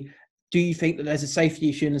safety? Do you think that there's a safety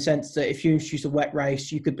issue in the sense that if you introduce a wet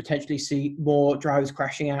race, you could potentially see more drivers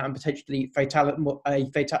crashing out and potentially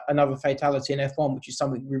another fatality in F1, which is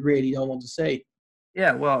something we really don't want to see?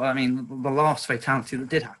 Yeah, well, I mean, the last fatality that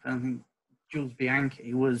did happen, I think Jules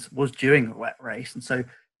Bianchi was during a wet race, and so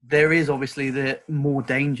there is obviously the more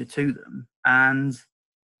danger to them, and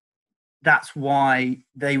that's why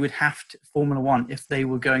they would have to, Formula One, if they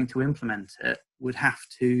were going to implement it, would have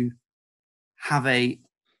to have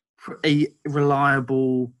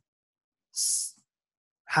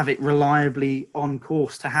have it reliably on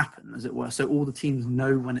course to happen, as it were. So all the teams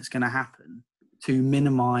know when it's going to happen, to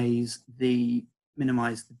minimize the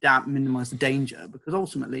danger, because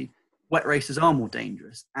ultimately wet races are more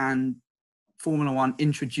dangerous, and Formula One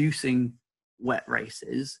introducing wet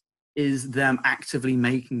races is them actively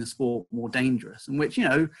making the sport more dangerous, and which,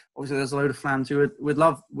 obviously there's a load of fans who would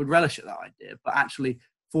relish at that idea, but actually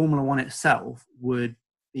Formula One itself would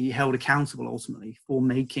be held accountable ultimately for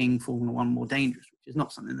making Formula One more dangerous, which is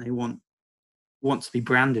not something they want to be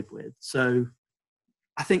branded with. So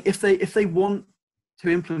I think if they want to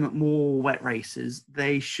implement more wet races,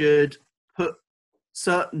 they should put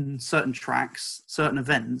certain tracks, certain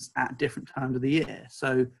events at different times of the year.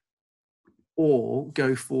 So, or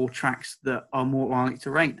go for tracks that are more likely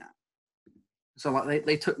to rain at. So, like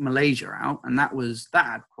they took Malaysia out, and that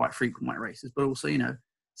had quite frequent wet races. But also,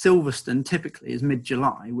 Silverstone typically is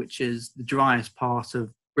mid-July, which is the driest part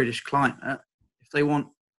of British climate. If they want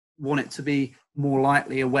it to be more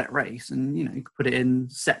likely a wet race, and you could put it in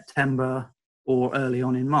September or early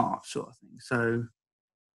on in March, sort of thing. So,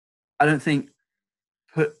 I don't think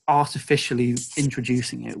artificially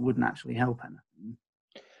introducing it wouldn't actually help anything.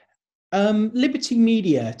 Liberty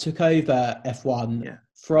Media took over F1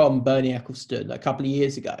 from Bernie Ecclestone a couple of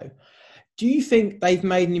years ago. Do you think they've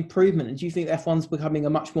made an improvement? And do you think F1's becoming a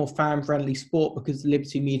much more fan-friendly sport because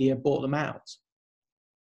Liberty Media bought them out?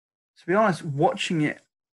 To be honest, watching it,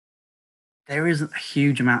 there isn't a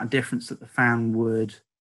huge amount of difference that the fan would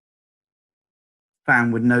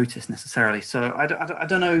notice necessarily. So I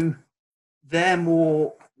don't know. They're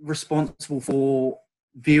more responsible for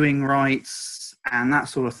viewing rights and that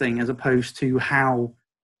sort of thing, as opposed to how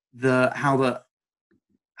the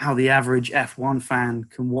average F1 fan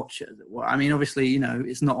can watch it. I mean, obviously,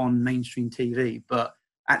 it's not on mainstream TV, but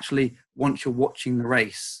actually, once you're watching the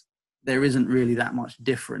race, there isn't really that much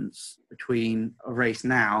difference between a race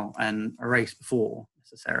now and a race before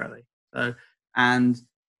necessarily. So, and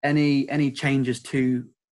any changes to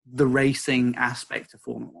the racing aspect of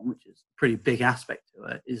Formula One, which is a pretty big aspect to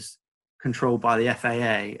it, is controlled by the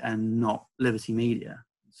FAA and not Liberty Media.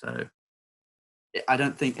 So I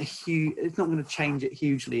don't think it's not going to change it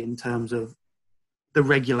hugely in terms of the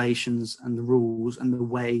regulations and the rules and the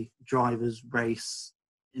way drivers race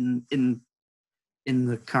in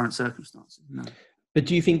the current circumstances. No. But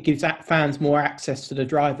do you think gives fans more access to the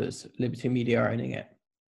drivers, Liberty Media owning it?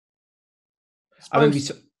 I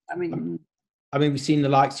mean, we've seen the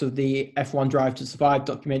likes of the F1 Drive to Survive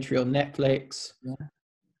documentary on Netflix.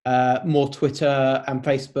 More Twitter and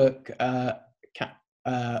Facebook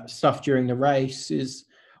stuff during the races.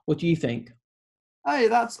 What do you think? I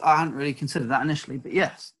hadn't really considered that initially, but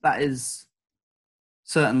yes, that is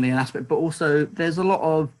certainly an aspect. But also, there's a lot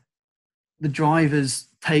of the drivers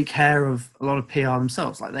take care of a lot of PR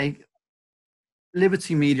themselves. Like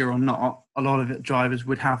Liberty Media or not, a lot of drivers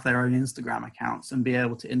would have their own Instagram accounts and be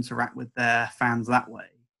able to interact with their fans that way.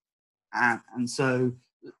 And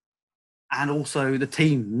also the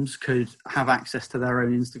teams could have access to their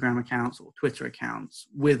own Instagram accounts or Twitter accounts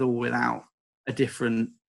with or without a different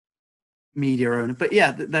media owner. But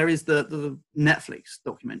yeah, there is the Netflix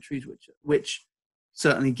documentaries, which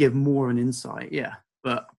certainly give more of an insight. Yeah,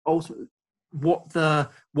 but ultimately, what the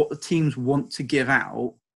teams want to give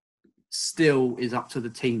out still is up to the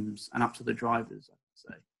teams and up to the drivers, I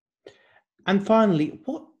would say. And finally,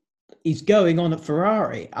 what is going on at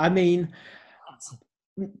Ferrari? I mean,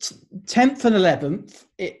 10th and 11th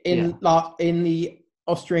in the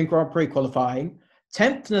Austrian Grand Prix qualifying,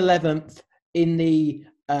 10th and 11th in the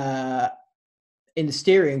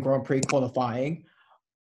Styrian Grand Prix qualifying,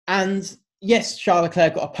 and yes, Charles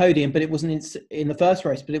Leclerc got a podium, but it wasn't in the first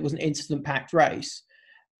race, but it was an incident-packed race.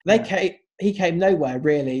 He came nowhere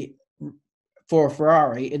really for a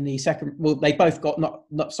Ferrari in the second. Well, they both got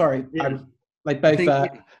they both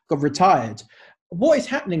got retired. What is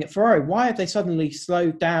happening at Ferrari? Why have they suddenly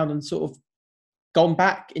slowed down and sort of gone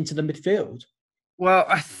back into the midfield? Well,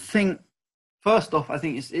 I think first off,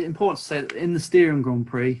 it's important to say that in the Styrian Grand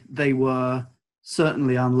Prix, they were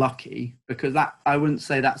certainly unlucky, because I wouldn't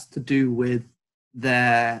say that's to do with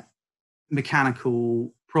their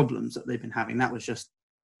mechanical problems that they've been having. That was just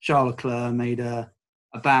Charles Leclerc made a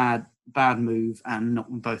bad move and knocked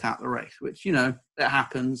them both out of the race, which, that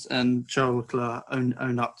happens, and Charles Leclerc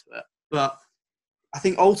owned up to it. But I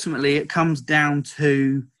think ultimately it comes down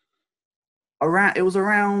to it was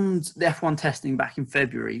around the F1 testing back in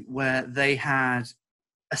February where they had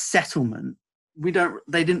a settlement.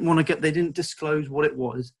 They didn't disclose what it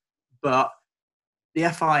was, but the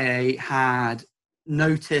FIA had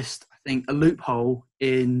noticed, I think, a loophole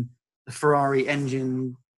in the Ferrari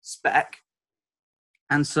engine spec,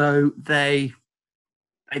 and so they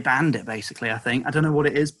banned it, basically. I think, I don't know what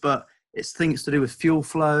it is, but it's things to do with fuel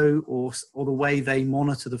flow or the way they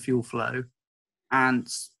monitor the fuel flow. And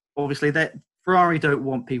obviously Ferrari don't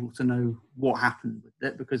want people to know what happened with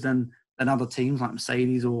it, because then other teams like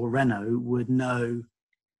Mercedes or Renault would know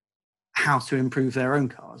how to improve their own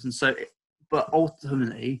cars. And so, but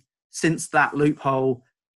ultimately, since that loophole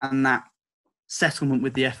and that settlement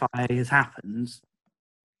with the FIA has happened,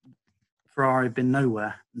 Ferrari have been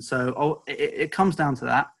nowhere. And so it comes down to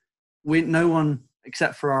that. No one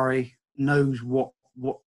except Ferrari knows what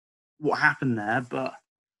what happened there, but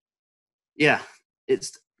yeah,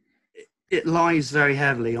 it lies very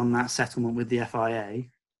heavily on that settlement with the FIA.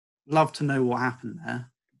 Love to know what happened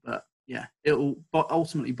there, but yeah, it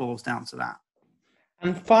ultimately boils down to that.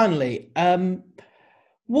 And finally,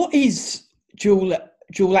 what is dual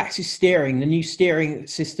axis steering, the new steering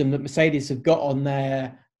system that Mercedes have got on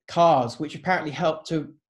their cars, which apparently helped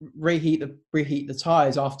to reheat the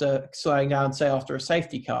tyres after slowing down, say after a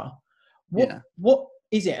safety car? What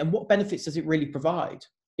is it, and what benefits does it really provide?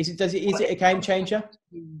 Is it a game changer?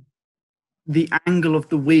 The angle of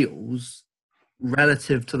the wheels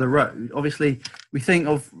relative to the road. Obviously, we think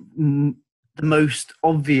of the most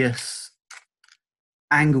obvious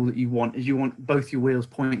angle that you want both your wheels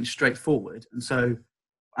pointing straight forward,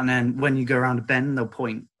 and then when you go around a bend, they'll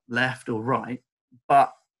point left or right.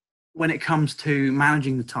 But when it comes to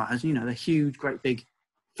managing the tires, they're huge, great big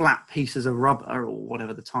flat pieces of rubber or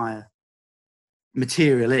whatever the tire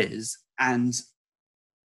material is, and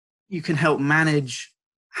you can help manage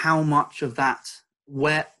how much of that,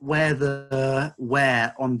 where the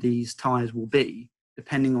wear on these tires will be,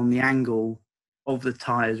 depending on the angle of the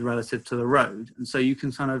tires relative to the road. And so you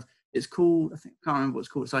can it's called, I can't remember what it's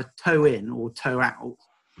called. It's like toe in or toe out,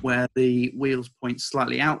 where the wheels point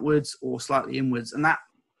slightly outwards or slightly inwards. And that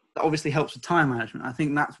obviously helps with tire management. I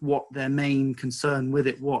think that's what their main concern with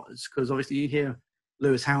it was, because obviously you hear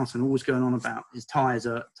Lewis Hamilton always going on about his tires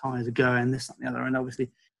are going, this, that, and the other. And obviously,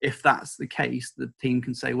 if that's the case, the team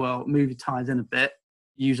can say, well, move your tires in a bit,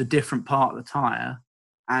 use a different part of the tire,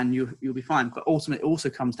 and you'll be fine. But ultimately, it also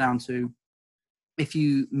comes down to, if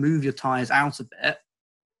you move your tires out a bit,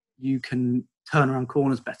 you can turn around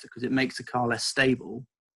corners better because it makes the car less stable.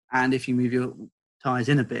 And if you move your tires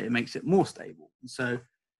in a bit, it makes it more stable. And so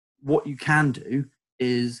what you can do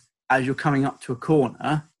is, as you're coming up to a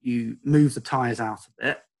corner, you move the tires out a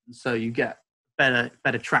bit, and so you get better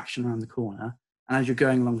traction around the corner. And as you're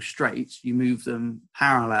going along straights, you move them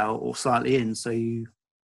parallel or slightly in, so you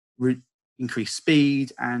increase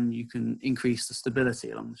speed and you can increase the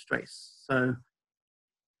stability along the straights. So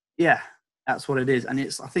yeah, that's what it is. And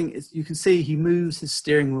I think you can see he moves his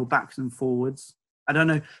steering wheel backwards and forwards. I don't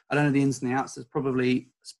know the ins and the outs. There's probably a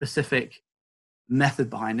specific method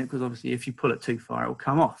behind it, because obviously if you pull it too far, it will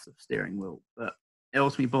come off the steering wheel. But it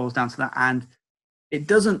ultimately boils down to that. And it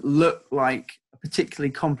doesn't look like a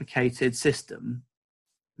particularly complicated system,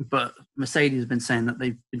 but Mercedes has been saying that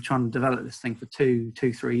they've been trying to develop this thing for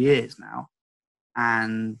 3 years now,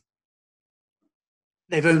 and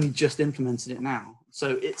they've only just implemented it now.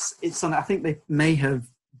 So it's something I think they may have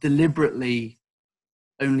deliberately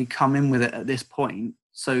only come in with it at this point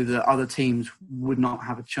so that other teams would not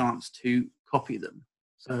have a chance to copy them.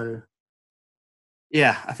 So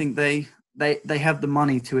yeah, I think they have the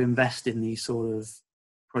money to invest in these sort of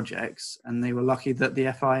projects, and they were lucky that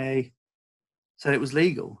the FIA said it was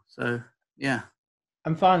legal. So yeah.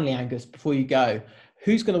 And finally, Angus, before you go,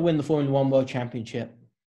 who's going to win the Formula One World Championship?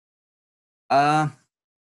 I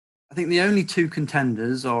think the only two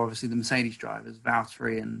contenders are obviously the Mercedes drivers,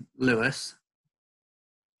 Valtteri and Lewis.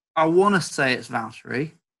 I want to say it's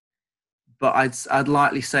Valtteri, but I'd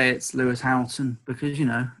likely say it's Lewis Hamilton, because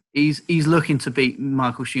he's looking to beat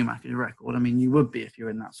Michael Schumacher's record. I mean, you would be if you're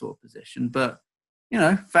in that sort of position. But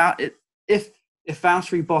if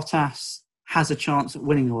Valtteri Bottas has a chance at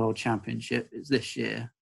winning a world championship, it's this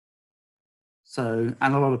year. So,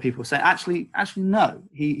 and a lot of people say, actually, no,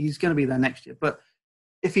 he's going to be there next year. But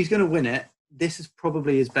if he's going to win it, this is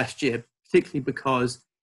probably his best year, particularly because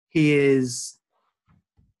he is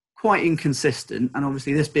quite inconsistent. And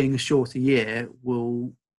obviously this being a shorter year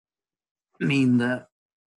will mean that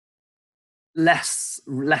less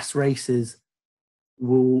races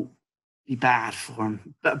will be bad for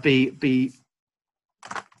him, but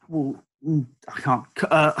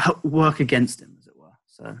work against him, as it were.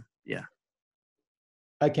 So, yeah.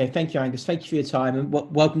 Okay, thank you, Angus. Thank you for your time, and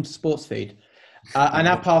welcome to Sportsfeed. I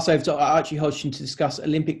now pass over to Archie Hodgson to discuss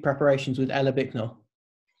Olympic preparations with Ella Bicknell.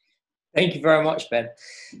 Thank you very much, Ben.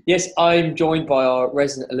 Yes, I'm joined by our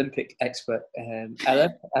resident Olympic expert, Ella.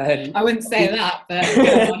 I wouldn't say that, but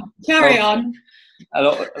go on. Carry on. A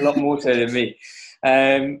lot more so than me.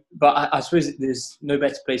 But I suppose there's no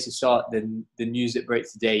better place to start than the news that broke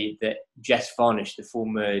today that Jess Varnish, the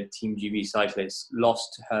former Team GB cyclist,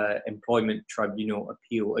 lost her employment tribunal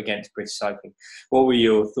appeal against British Cycling. What were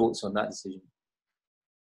your thoughts on that decision?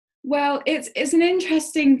 Well, it's an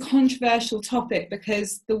interesting, controversial topic,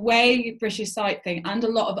 because the way British Cycling and a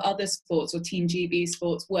lot of other sports or Team GB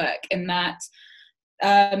sports work, in that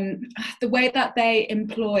the way that they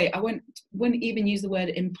employ, I wouldn't even use the word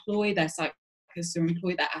employ their cyclists, workers who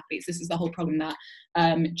employ their athletes, this is the whole problem that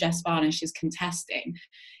Jess Varnish is contesting,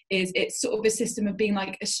 is it's sort of a system of being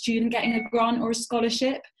like a student getting a grant or a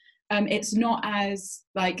scholarship. It's not as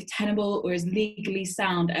like tenable or as legally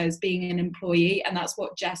sound as being an employee, and that's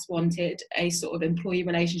what Jess wanted, a sort of employee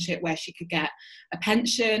relationship where she could get a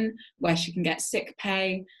pension, where she can get sick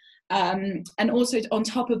pay. And also on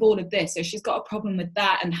top of all of this, so she's got a problem with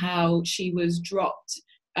that and how she was dropped,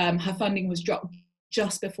 her funding was dropped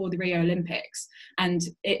just before the Rio Olympics, and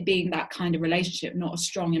it being that kind of relationship, not a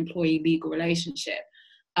strong employee legal relationship.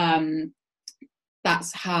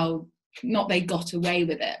 That's how, not they got away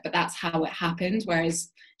with it, but that's how it happened. Whereas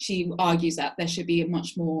she argues that there should be a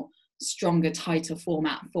much more stronger, tighter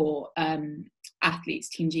format for athletes,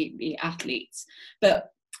 Team GB athletes.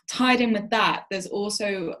 But tied in with that, there's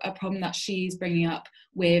also a problem that she's bringing up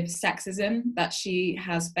with sexism that she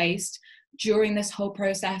has faced during this whole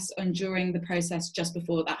process and during the process just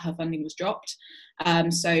before that her funding was dropped.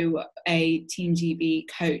 So a Team GB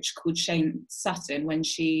coach called Shane Sutton, when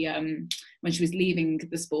she was leaving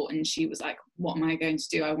the sport and she was like, what am I going to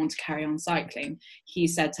do? I want to carry on cycling. He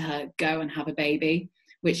said to her, go and have a baby,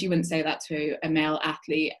 which you wouldn't say that to a male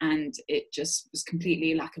athlete. And it just was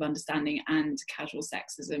completely lack of understanding and casual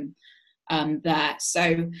sexism there.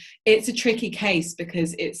 So it's a tricky case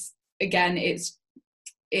because it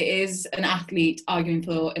is an athlete arguing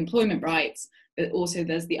for employment rights, but also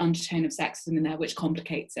there's the undertone of sexism in there, which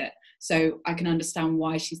complicates it. So I can understand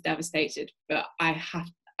why she's devastated, but I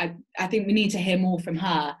think we need to hear more from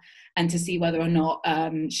her and to see whether or not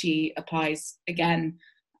she applies again.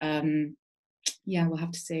 We'll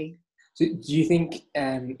have to see. So do you think,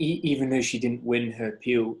 even though she didn't win her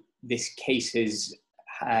appeal, this case has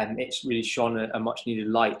it's really shone a much needed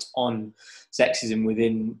light on sexism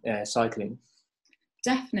within cycling?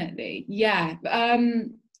 Definitely, yeah.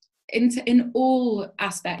 In all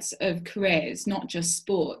aspects of careers, not just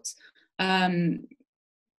sport, there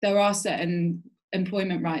are certain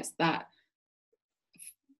employment rights that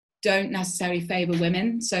don't necessarily favour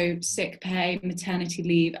women. So sick pay, maternity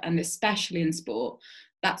leave, and especially in sport,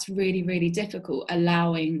 that's really, really difficult,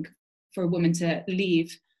 allowing for a woman to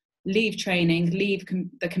leave training, leave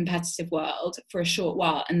the competitive world for a short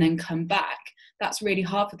while and then come back. That's really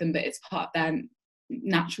hard for them, but it's part of their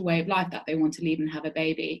natural way of life that they want to leave and have a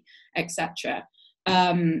baby, etc.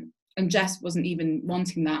 And Jess wasn't even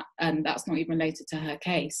wanting that, and that's not even related to her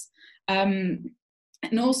case. And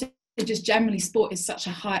also, just generally, sport is such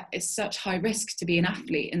high risk to be an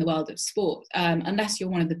athlete in the world of sport, unless you're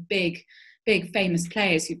one of the big famous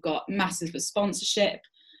players who've got massive sponsorship.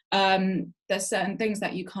 There's certain things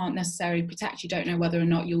that you can't necessarily protect. You don't know whether or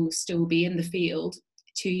not you'll still be in the field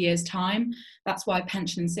 2 years' time. That's why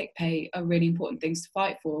pension and sick pay are really important things to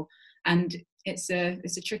fight for, and it's a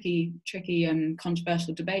tricky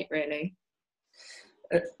controversial debate, really.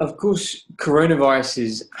 Of course, coronavirus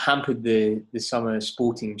has hampered the summer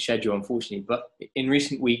sporting schedule, unfortunately. But in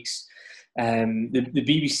recent weeks, the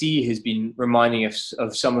BBC has been reminding us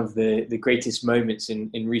of some of the greatest moments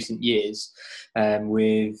in recent years,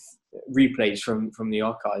 with replays from the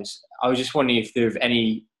archives. I was just wondering if there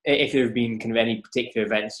have been kind of any particular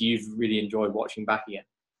events you've really enjoyed watching back again.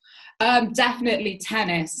 Definitely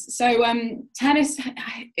tennis. So tennis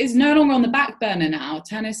is no longer on the back burner now.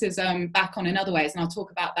 Tennis is back on in other ways, and I'll talk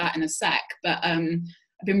about that in a sec. But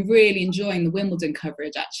I've been really enjoying the Wimbledon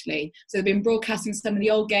coverage, actually. So they've been broadcasting some of the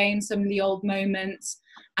old games, some of the old moments,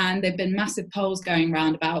 and there've been massive polls going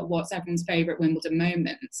around about what's everyone's favourite Wimbledon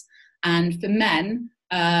moments. And for men,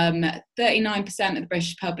 39% of the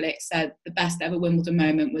British public said the best ever Wimbledon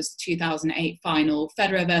moment was the 2008 final,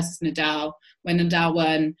 Federer versus Nadal, when Nadal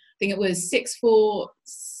won. I think it was 6-4,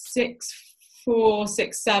 6-4,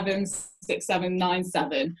 6-7, 6-7,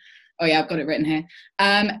 9-7. Oh yeah, I've got it written here.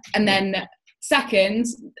 And then second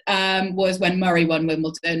was when Murray won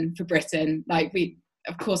Wimbledon for Britain.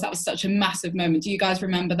 Of course, that was such a massive moment. Do you guys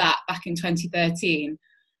remember that back in 2013?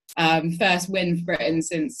 First win for Britain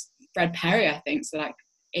since Fred Perry, I think, so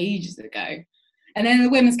ages ago. And then in the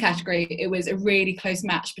women's category, it was a really close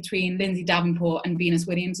match between Lindsay Davenport and Venus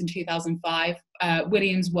Williams in 2005.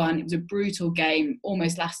 Williams won. It was a brutal game,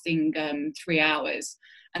 almost lasting 3 hours,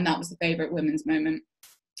 and that was the favourite women's moment.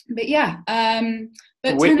 But yeah,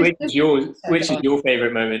 which is your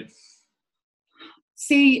favourite moment?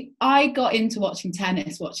 See, I got into watching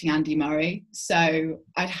tennis watching Andy Murray, so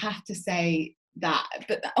I'd have to say that.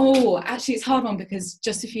 But actually it's a hard one, because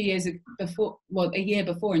just a year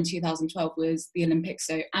before in 2012 was the Olympics,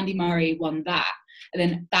 so Andy Murray won that, and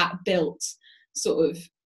then that built sort of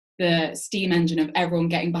the steam engine of everyone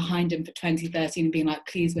getting behind him for 2013 and being like,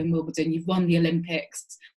 please win Wimbledon, you've won the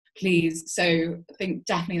Olympics, please. So I think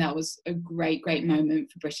definitely that was a great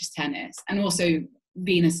moment for British tennis, and also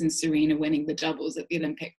Venus and Serena winning the doubles at the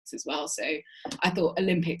Olympics as well. So I thought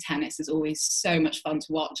Olympic tennis is always so much fun to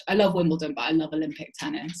watch. I love Wimbledon, but I love Olympic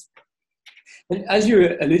tennis. And as you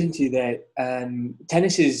were alluding to there,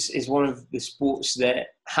 tennis is one of the sports that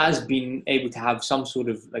has been able to have some sort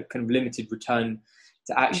of like kind of limited return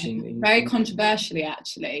to action. Very controversially,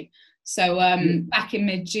 actually. So back in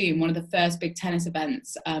mid-June, one of the first big tennis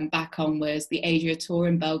events back on was the Adria Tour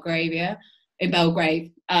in Belgrade.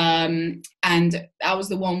 And that was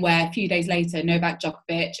the one where a few days later, Novak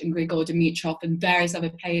Djokovic and Grigor Dimitrov and various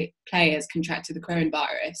other players contracted the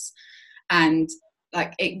coronavirus. And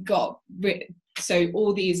like it got so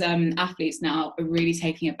all these athletes now are really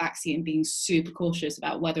taking a backseat and being super cautious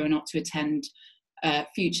about whether or not to attend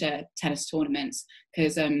future tennis tournaments,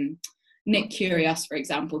 because Nick Kyrgios, for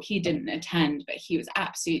example, he didn't attend, but he was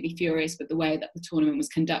absolutely furious with the way that the tournament was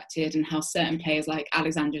conducted and how certain players like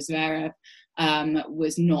Alexander Zverev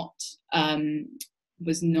was not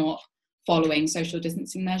following social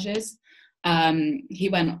distancing measures. He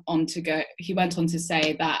went on to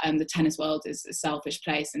say that the tennis world is a selfish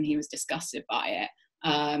place, and he was disgusted by it.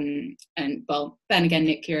 And well, then again,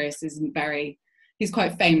 Nick Kyrgios he's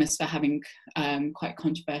quite famous for having quite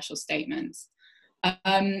controversial statements.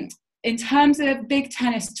 In terms of big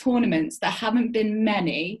tennis tournaments, there haven't been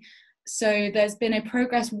many. So there's been a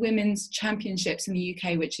Progress Women's Championships in the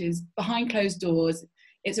UK, which is behind closed doors.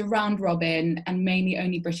 It's a round robin and mainly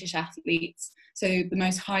only British athletes. So the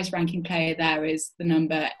most highest ranking player there is the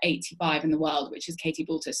number 85 in the world, which is Katie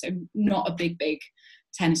Boulter. So not a big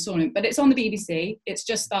tennis tournament, but it's on the BBC. It's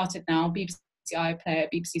just started now. BBC iPlayer,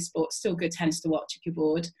 BBC Sport, still good tennis to watch if you're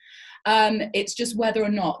bored. It's just whether or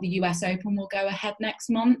not the US Open will go ahead next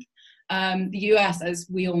month. The US, as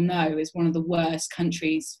we all know, is one of the worst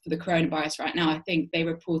countries for the coronavirus right now. I think they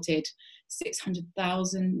reported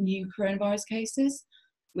 600,000 new coronavirus cases,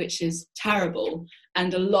 which is terrible.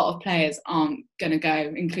 And a lot of players aren't going to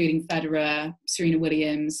go, including Federer, Serena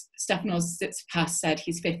Williams. Stefanos Tsitsipas said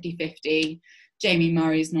he's 50-50. Jamie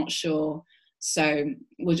Murray's not sure. So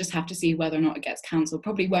we'll just have to see whether or not it gets cancelled.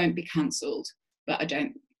 Probably won't be cancelled, but I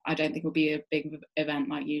don't think it'll be a big event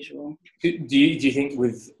like usual. Do you think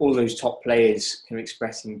with all those top players kind of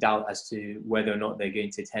expressing doubt as to whether or not they're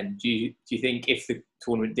going to attend, do you think if the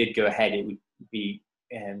tournament did go ahead, it would be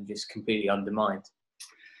just completely undermined?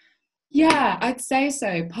 Yeah, I'd say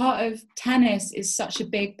so. Part of tennis is such a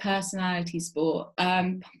big personality sport.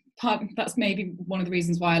 That's maybe one of the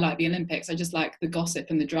reasons why I like the Olympics. I just like the gossip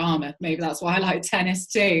and the drama. Maybe that's why I like tennis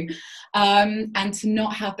too. And to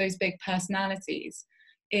not have those big personalities,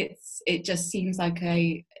 it just seems like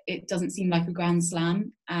it doesn't seem like a Grand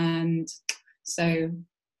Slam. And so,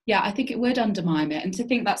 yeah, I think it would undermine it. And to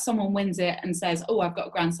think that someone wins it and says, oh, I've got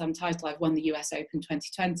a Grand Slam title, I've won the US Open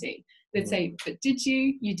 2020. They'd say, but did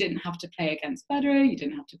you? You didn't have to play against Federer. You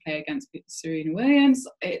didn't have to play against Serena Williams.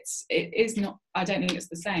 It is not, I don't think it's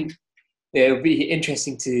the same. Yeah, it'll be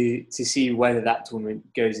interesting to see whether that tournament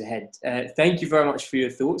goes ahead. Thank you very much for your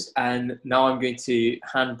thoughts. And now I'm going to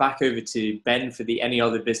hand back over to Ben for the Any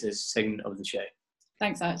Other Business segment of the show.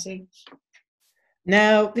 Thanks, Archie.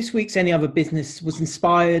 Now, this week's Any Other Business was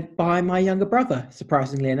inspired by my younger brother,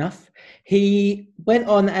 surprisingly enough. He went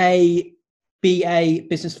on a BA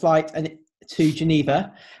business flight to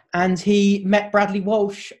Geneva, and he met Bradley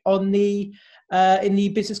Walsh on in the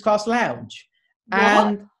business class lounge. What?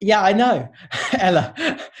 And yeah, I know, Ella.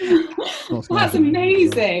 That's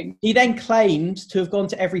amazing. He then claims to have gone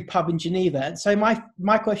to every pub in Geneva. And so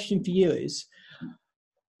my question for you is,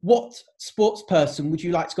 what sports person would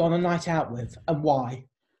you like to go on a night out with, and why?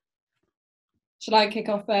 Should I kick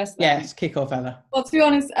off first then? Yes, kick off, Ella. Well, to be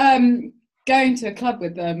honest, going to a club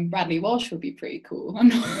with Bradley Walsh would be pretty cool.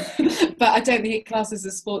 But I don't think he classes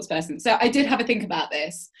as a sports person. So I did have a think about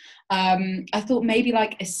this. I thought maybe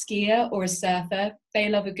like a skier or a surfer. They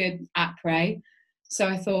love a good après. So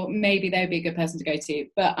I thought maybe they would be a good person to go to.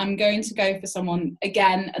 But I'm going to go for someone,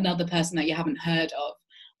 again, another person that you haven't heard of.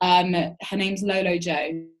 Her name's Lolo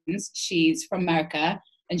Jones. She's from America,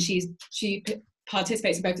 and she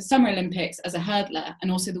participates in both the Summer Olympics as a hurdler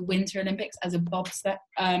and also the Winter Olympics as a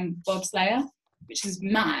bobslayer, which is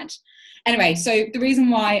mad. Anyway, so the reason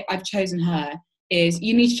why I've chosen her is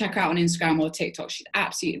you need to check her out on Instagram or TikTok. She's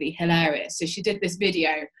absolutely hilarious. So she did this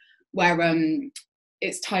video where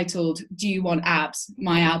it's titled, "Do You Want Abs?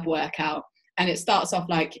 My Ab Workout." And it starts off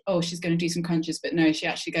like, oh, she's going to do some crunches, but no, she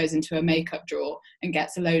actually goes into a makeup drawer and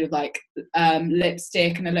gets a load of like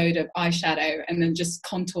lipstick and a load of eyeshadow, and then just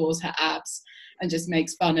contours her abs and just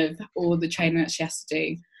makes fun of all the training that she has to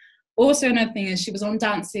do. Also, another thing is she was on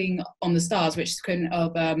Dancing on the Stars, which is kind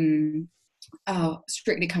of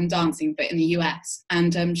Strictly Come Dancing, but in the US.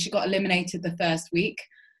 And she got eliminated the first week,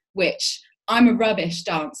 which I'm a rubbish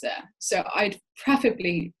dancer. So I'd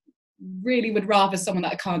preferably really would rather someone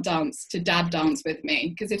that I can't dance to dad dance with me.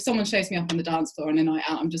 Because if someone shows me up on the dance floor on a night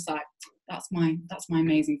out, I'm just like, that's my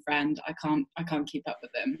amazing friend. I can't keep up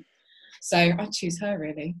with them. So I'd choose her,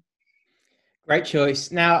 really. Great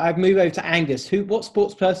choice. Now I'd move over to Angus. What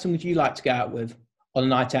sports person would you like to go out with on a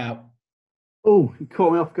night out? Oh, you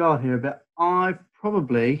caught me off guard here a bit. I'd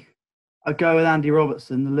go with Andy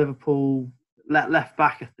Robertson, the Liverpool left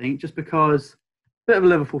back, I think, just because a bit of a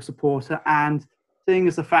Liverpool supporter, and seeing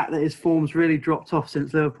as the fact that his form's really dropped off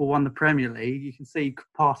since Liverpool won the Premier League, you can see he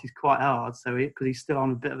parties quite hard, because he's still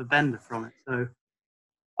on a bit of a bender from it. So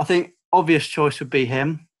I think obvious choice would be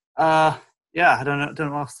him. I don't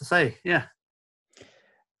know what else to say. Yeah.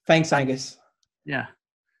 Thanks, Angus. Yeah.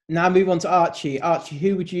 Now move on to Archie. Archie,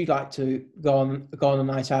 who would you like to go on a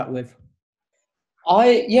night out with?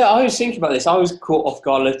 I was thinking about this. I was caught off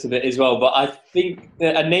guard a little bit as well, but I think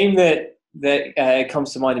a name that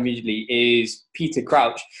comes to mind immediately is Peter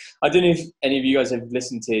Crouch. I don't know if any of you guys have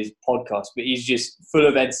listened to his podcast, but he's just full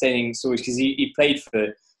of entertaining stories because he played for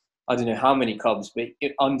I don't know how many clubs, but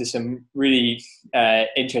under some really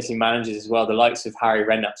interesting managers as well, the likes of Harry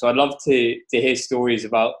Redknapp. So I'd love to hear stories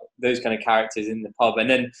about those kind of characters in the pub. And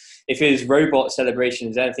then if his robot celebration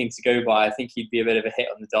is anything to go by, I think he'd be a bit of a hit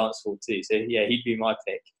on the dance floor too. So yeah, he'd be my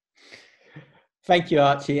pick. Thank you,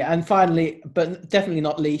 Archie. And finally, but definitely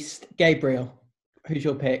not least, Gabriel. Who's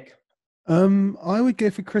your pick? I would go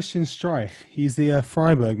for Christian Streich. He's the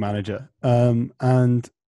Freiburg manager. And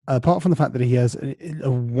apart from the fact that he has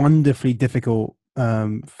a wonderfully difficult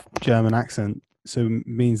German accent, so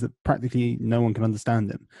means that practically no one can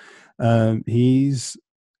understand him. He's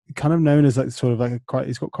kind of known as he's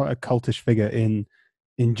got quite a cultish figure in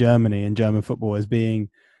Germany and German football as being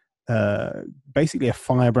basically a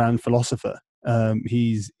firebrand philosopher.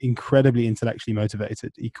 He's incredibly intellectually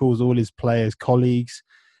motivated. He calls all his players colleagues.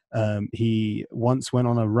 He once went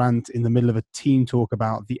on a rant in the middle of a team talk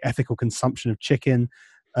about the ethical consumption of chicken.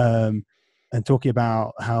 And talking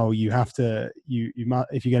about how you have to,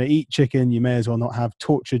 if you're going to eat chicken, you may as well not have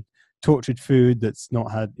tortured food that's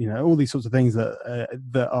not had, all these sorts of things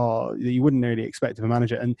that you wouldn't really expect of a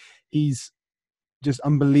manager. And he's just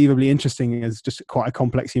unbelievably interesting as just quite a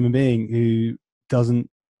complex human being who doesn't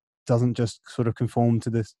just sort of conform to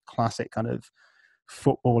this classic kind of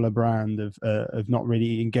footballer brand of not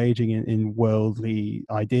really engaging in worldly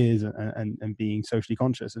ideas and being socially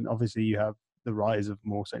conscious. And obviously you have the rise of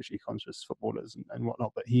more socially conscious footballers and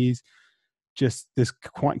whatnot, but he's just this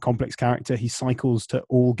quite complex character. He cycles to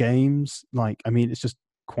all games. It's just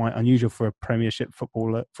quite unusual for a Premiership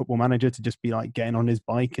football manager to just be like getting on his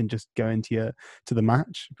bike and just going to the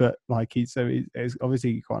match. But he's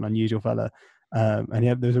obviously quite an unusual fella.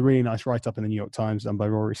 And there's a really nice write-up in the New York Times done by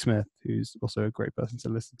Rory Smith, who's also a great person to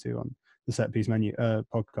listen to on the Set Piece Menu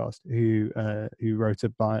podcast, who wrote a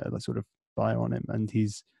bio on him, and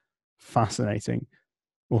he's fascinating,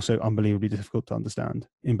 also unbelievably difficult to understand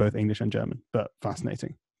in both English and German, but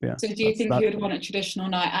fascinating. Yeah. So do you think he would want a traditional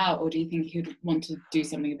night out, or do you think he would want to do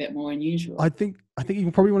something a bit more unusual? I think you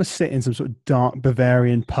would probably want to sit in some sort of dark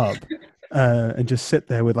Bavarian pub and just sit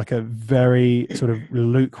there with like a very sort of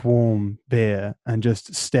lukewarm beer and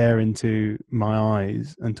just stare into my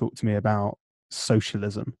eyes and talk to me about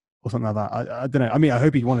socialism or something like that. I don't know. I mean, I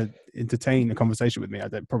hope he'd want to entertain a conversation with me.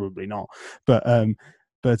 Probably not. But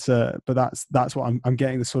that's what I'm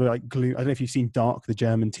getting, the sort of like gloom. I don't know if you've seen Dark, the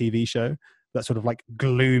German TV show, that sort of like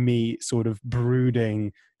gloomy, sort of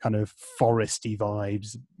brooding kind of foresty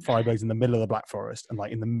vibes. Freiburg's in the middle of the Black Forest and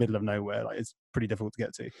like in the middle of nowhere. Like it's pretty difficult to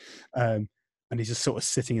get to. And he's just sort of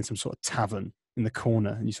sitting in some sort of tavern in the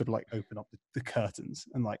corner, and you sort of like open up the curtains,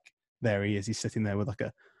 and like there he is. He's sitting there with like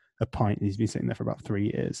a pint, and he's been sitting there for about 3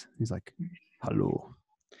 years. He's like, "Hello.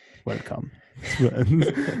 Welcome."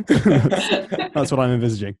 That's what I'm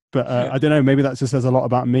envisaging. But I don't know, maybe that just says a lot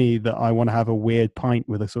about me, that I want to have a weird pint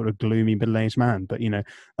with a sort of gloomy middle-aged man. But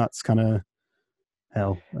that's kind of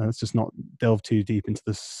hell. Let's just not delve too deep into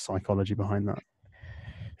the psychology behind that.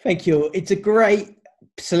 Thank you. It's a great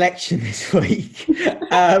selection this week.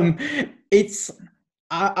 I'm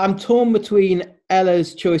torn between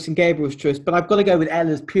Ella's choice and Gabriel's choice, but I've got to go with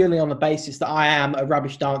Ella's purely on the basis that I am a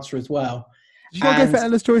rubbish dancer as well. Did you not go for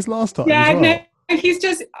Ella's choice last time? Yeah, as well? He's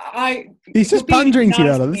just pandering to you,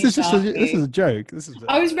 Ella. This is Archie. a joke.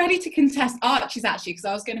 I was ready to contest Archie's actually, because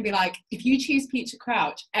I was going to be like, if you choose Peter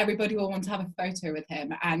Crouch, everybody will want to have a photo with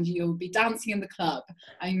him, and you'll be dancing in the club.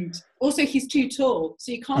 And also, he's too tall,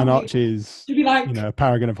 so you can't. And Archie's, be like, a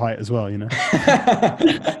paragon of height as well.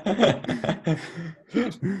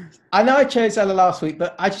 I know I chose Ella last week,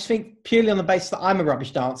 but I just think purely on the basis that I'm a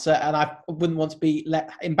rubbish dancer and I wouldn't want to be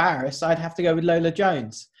embarrassed, I'd have to go with Lola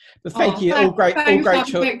Jones. But thank you, all great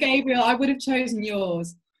choice. Gabriel, I would have chosen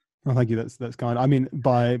yours. Oh, thank you. That's kind. I mean,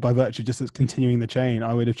 by virtue just as continuing the chain,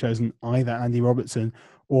 I would have chosen either Andy Robertson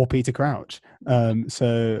or Peter Crouch.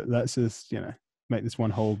 So let's just make this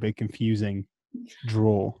one whole big confusing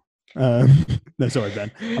draw. No, sorry,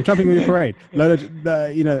 Ben. I'm jumping on your parade. Lola,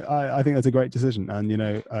 I think that's a great decision, and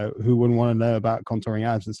who wouldn't want to know about contouring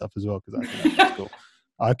abs and stuff as well? Because I think that's cool.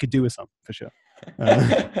 I could do with some for sure.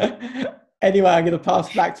 Anyway, I'm going to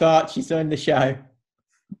pass back to Archie to end the show.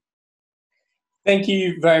 Thank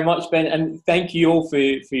you very much, Ben, and thank you all for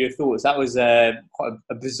your thoughts. That was quite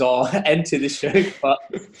a bizarre end to the show, but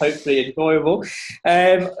hopefully enjoyable.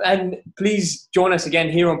 And please join us again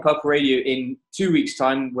here on Purple Radio in 2 weeks'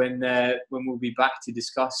 time when we'll be back to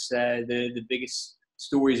discuss the biggest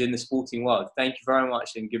stories in the sporting world. Thank you very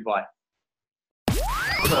much, and goodbye.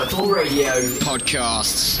 Purple Radio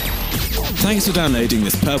Podcasts. Thanks for downloading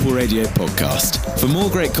this Purple Radio podcast. For more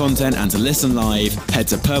great content and to listen live, head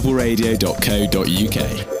to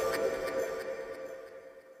purpleradio.co.uk.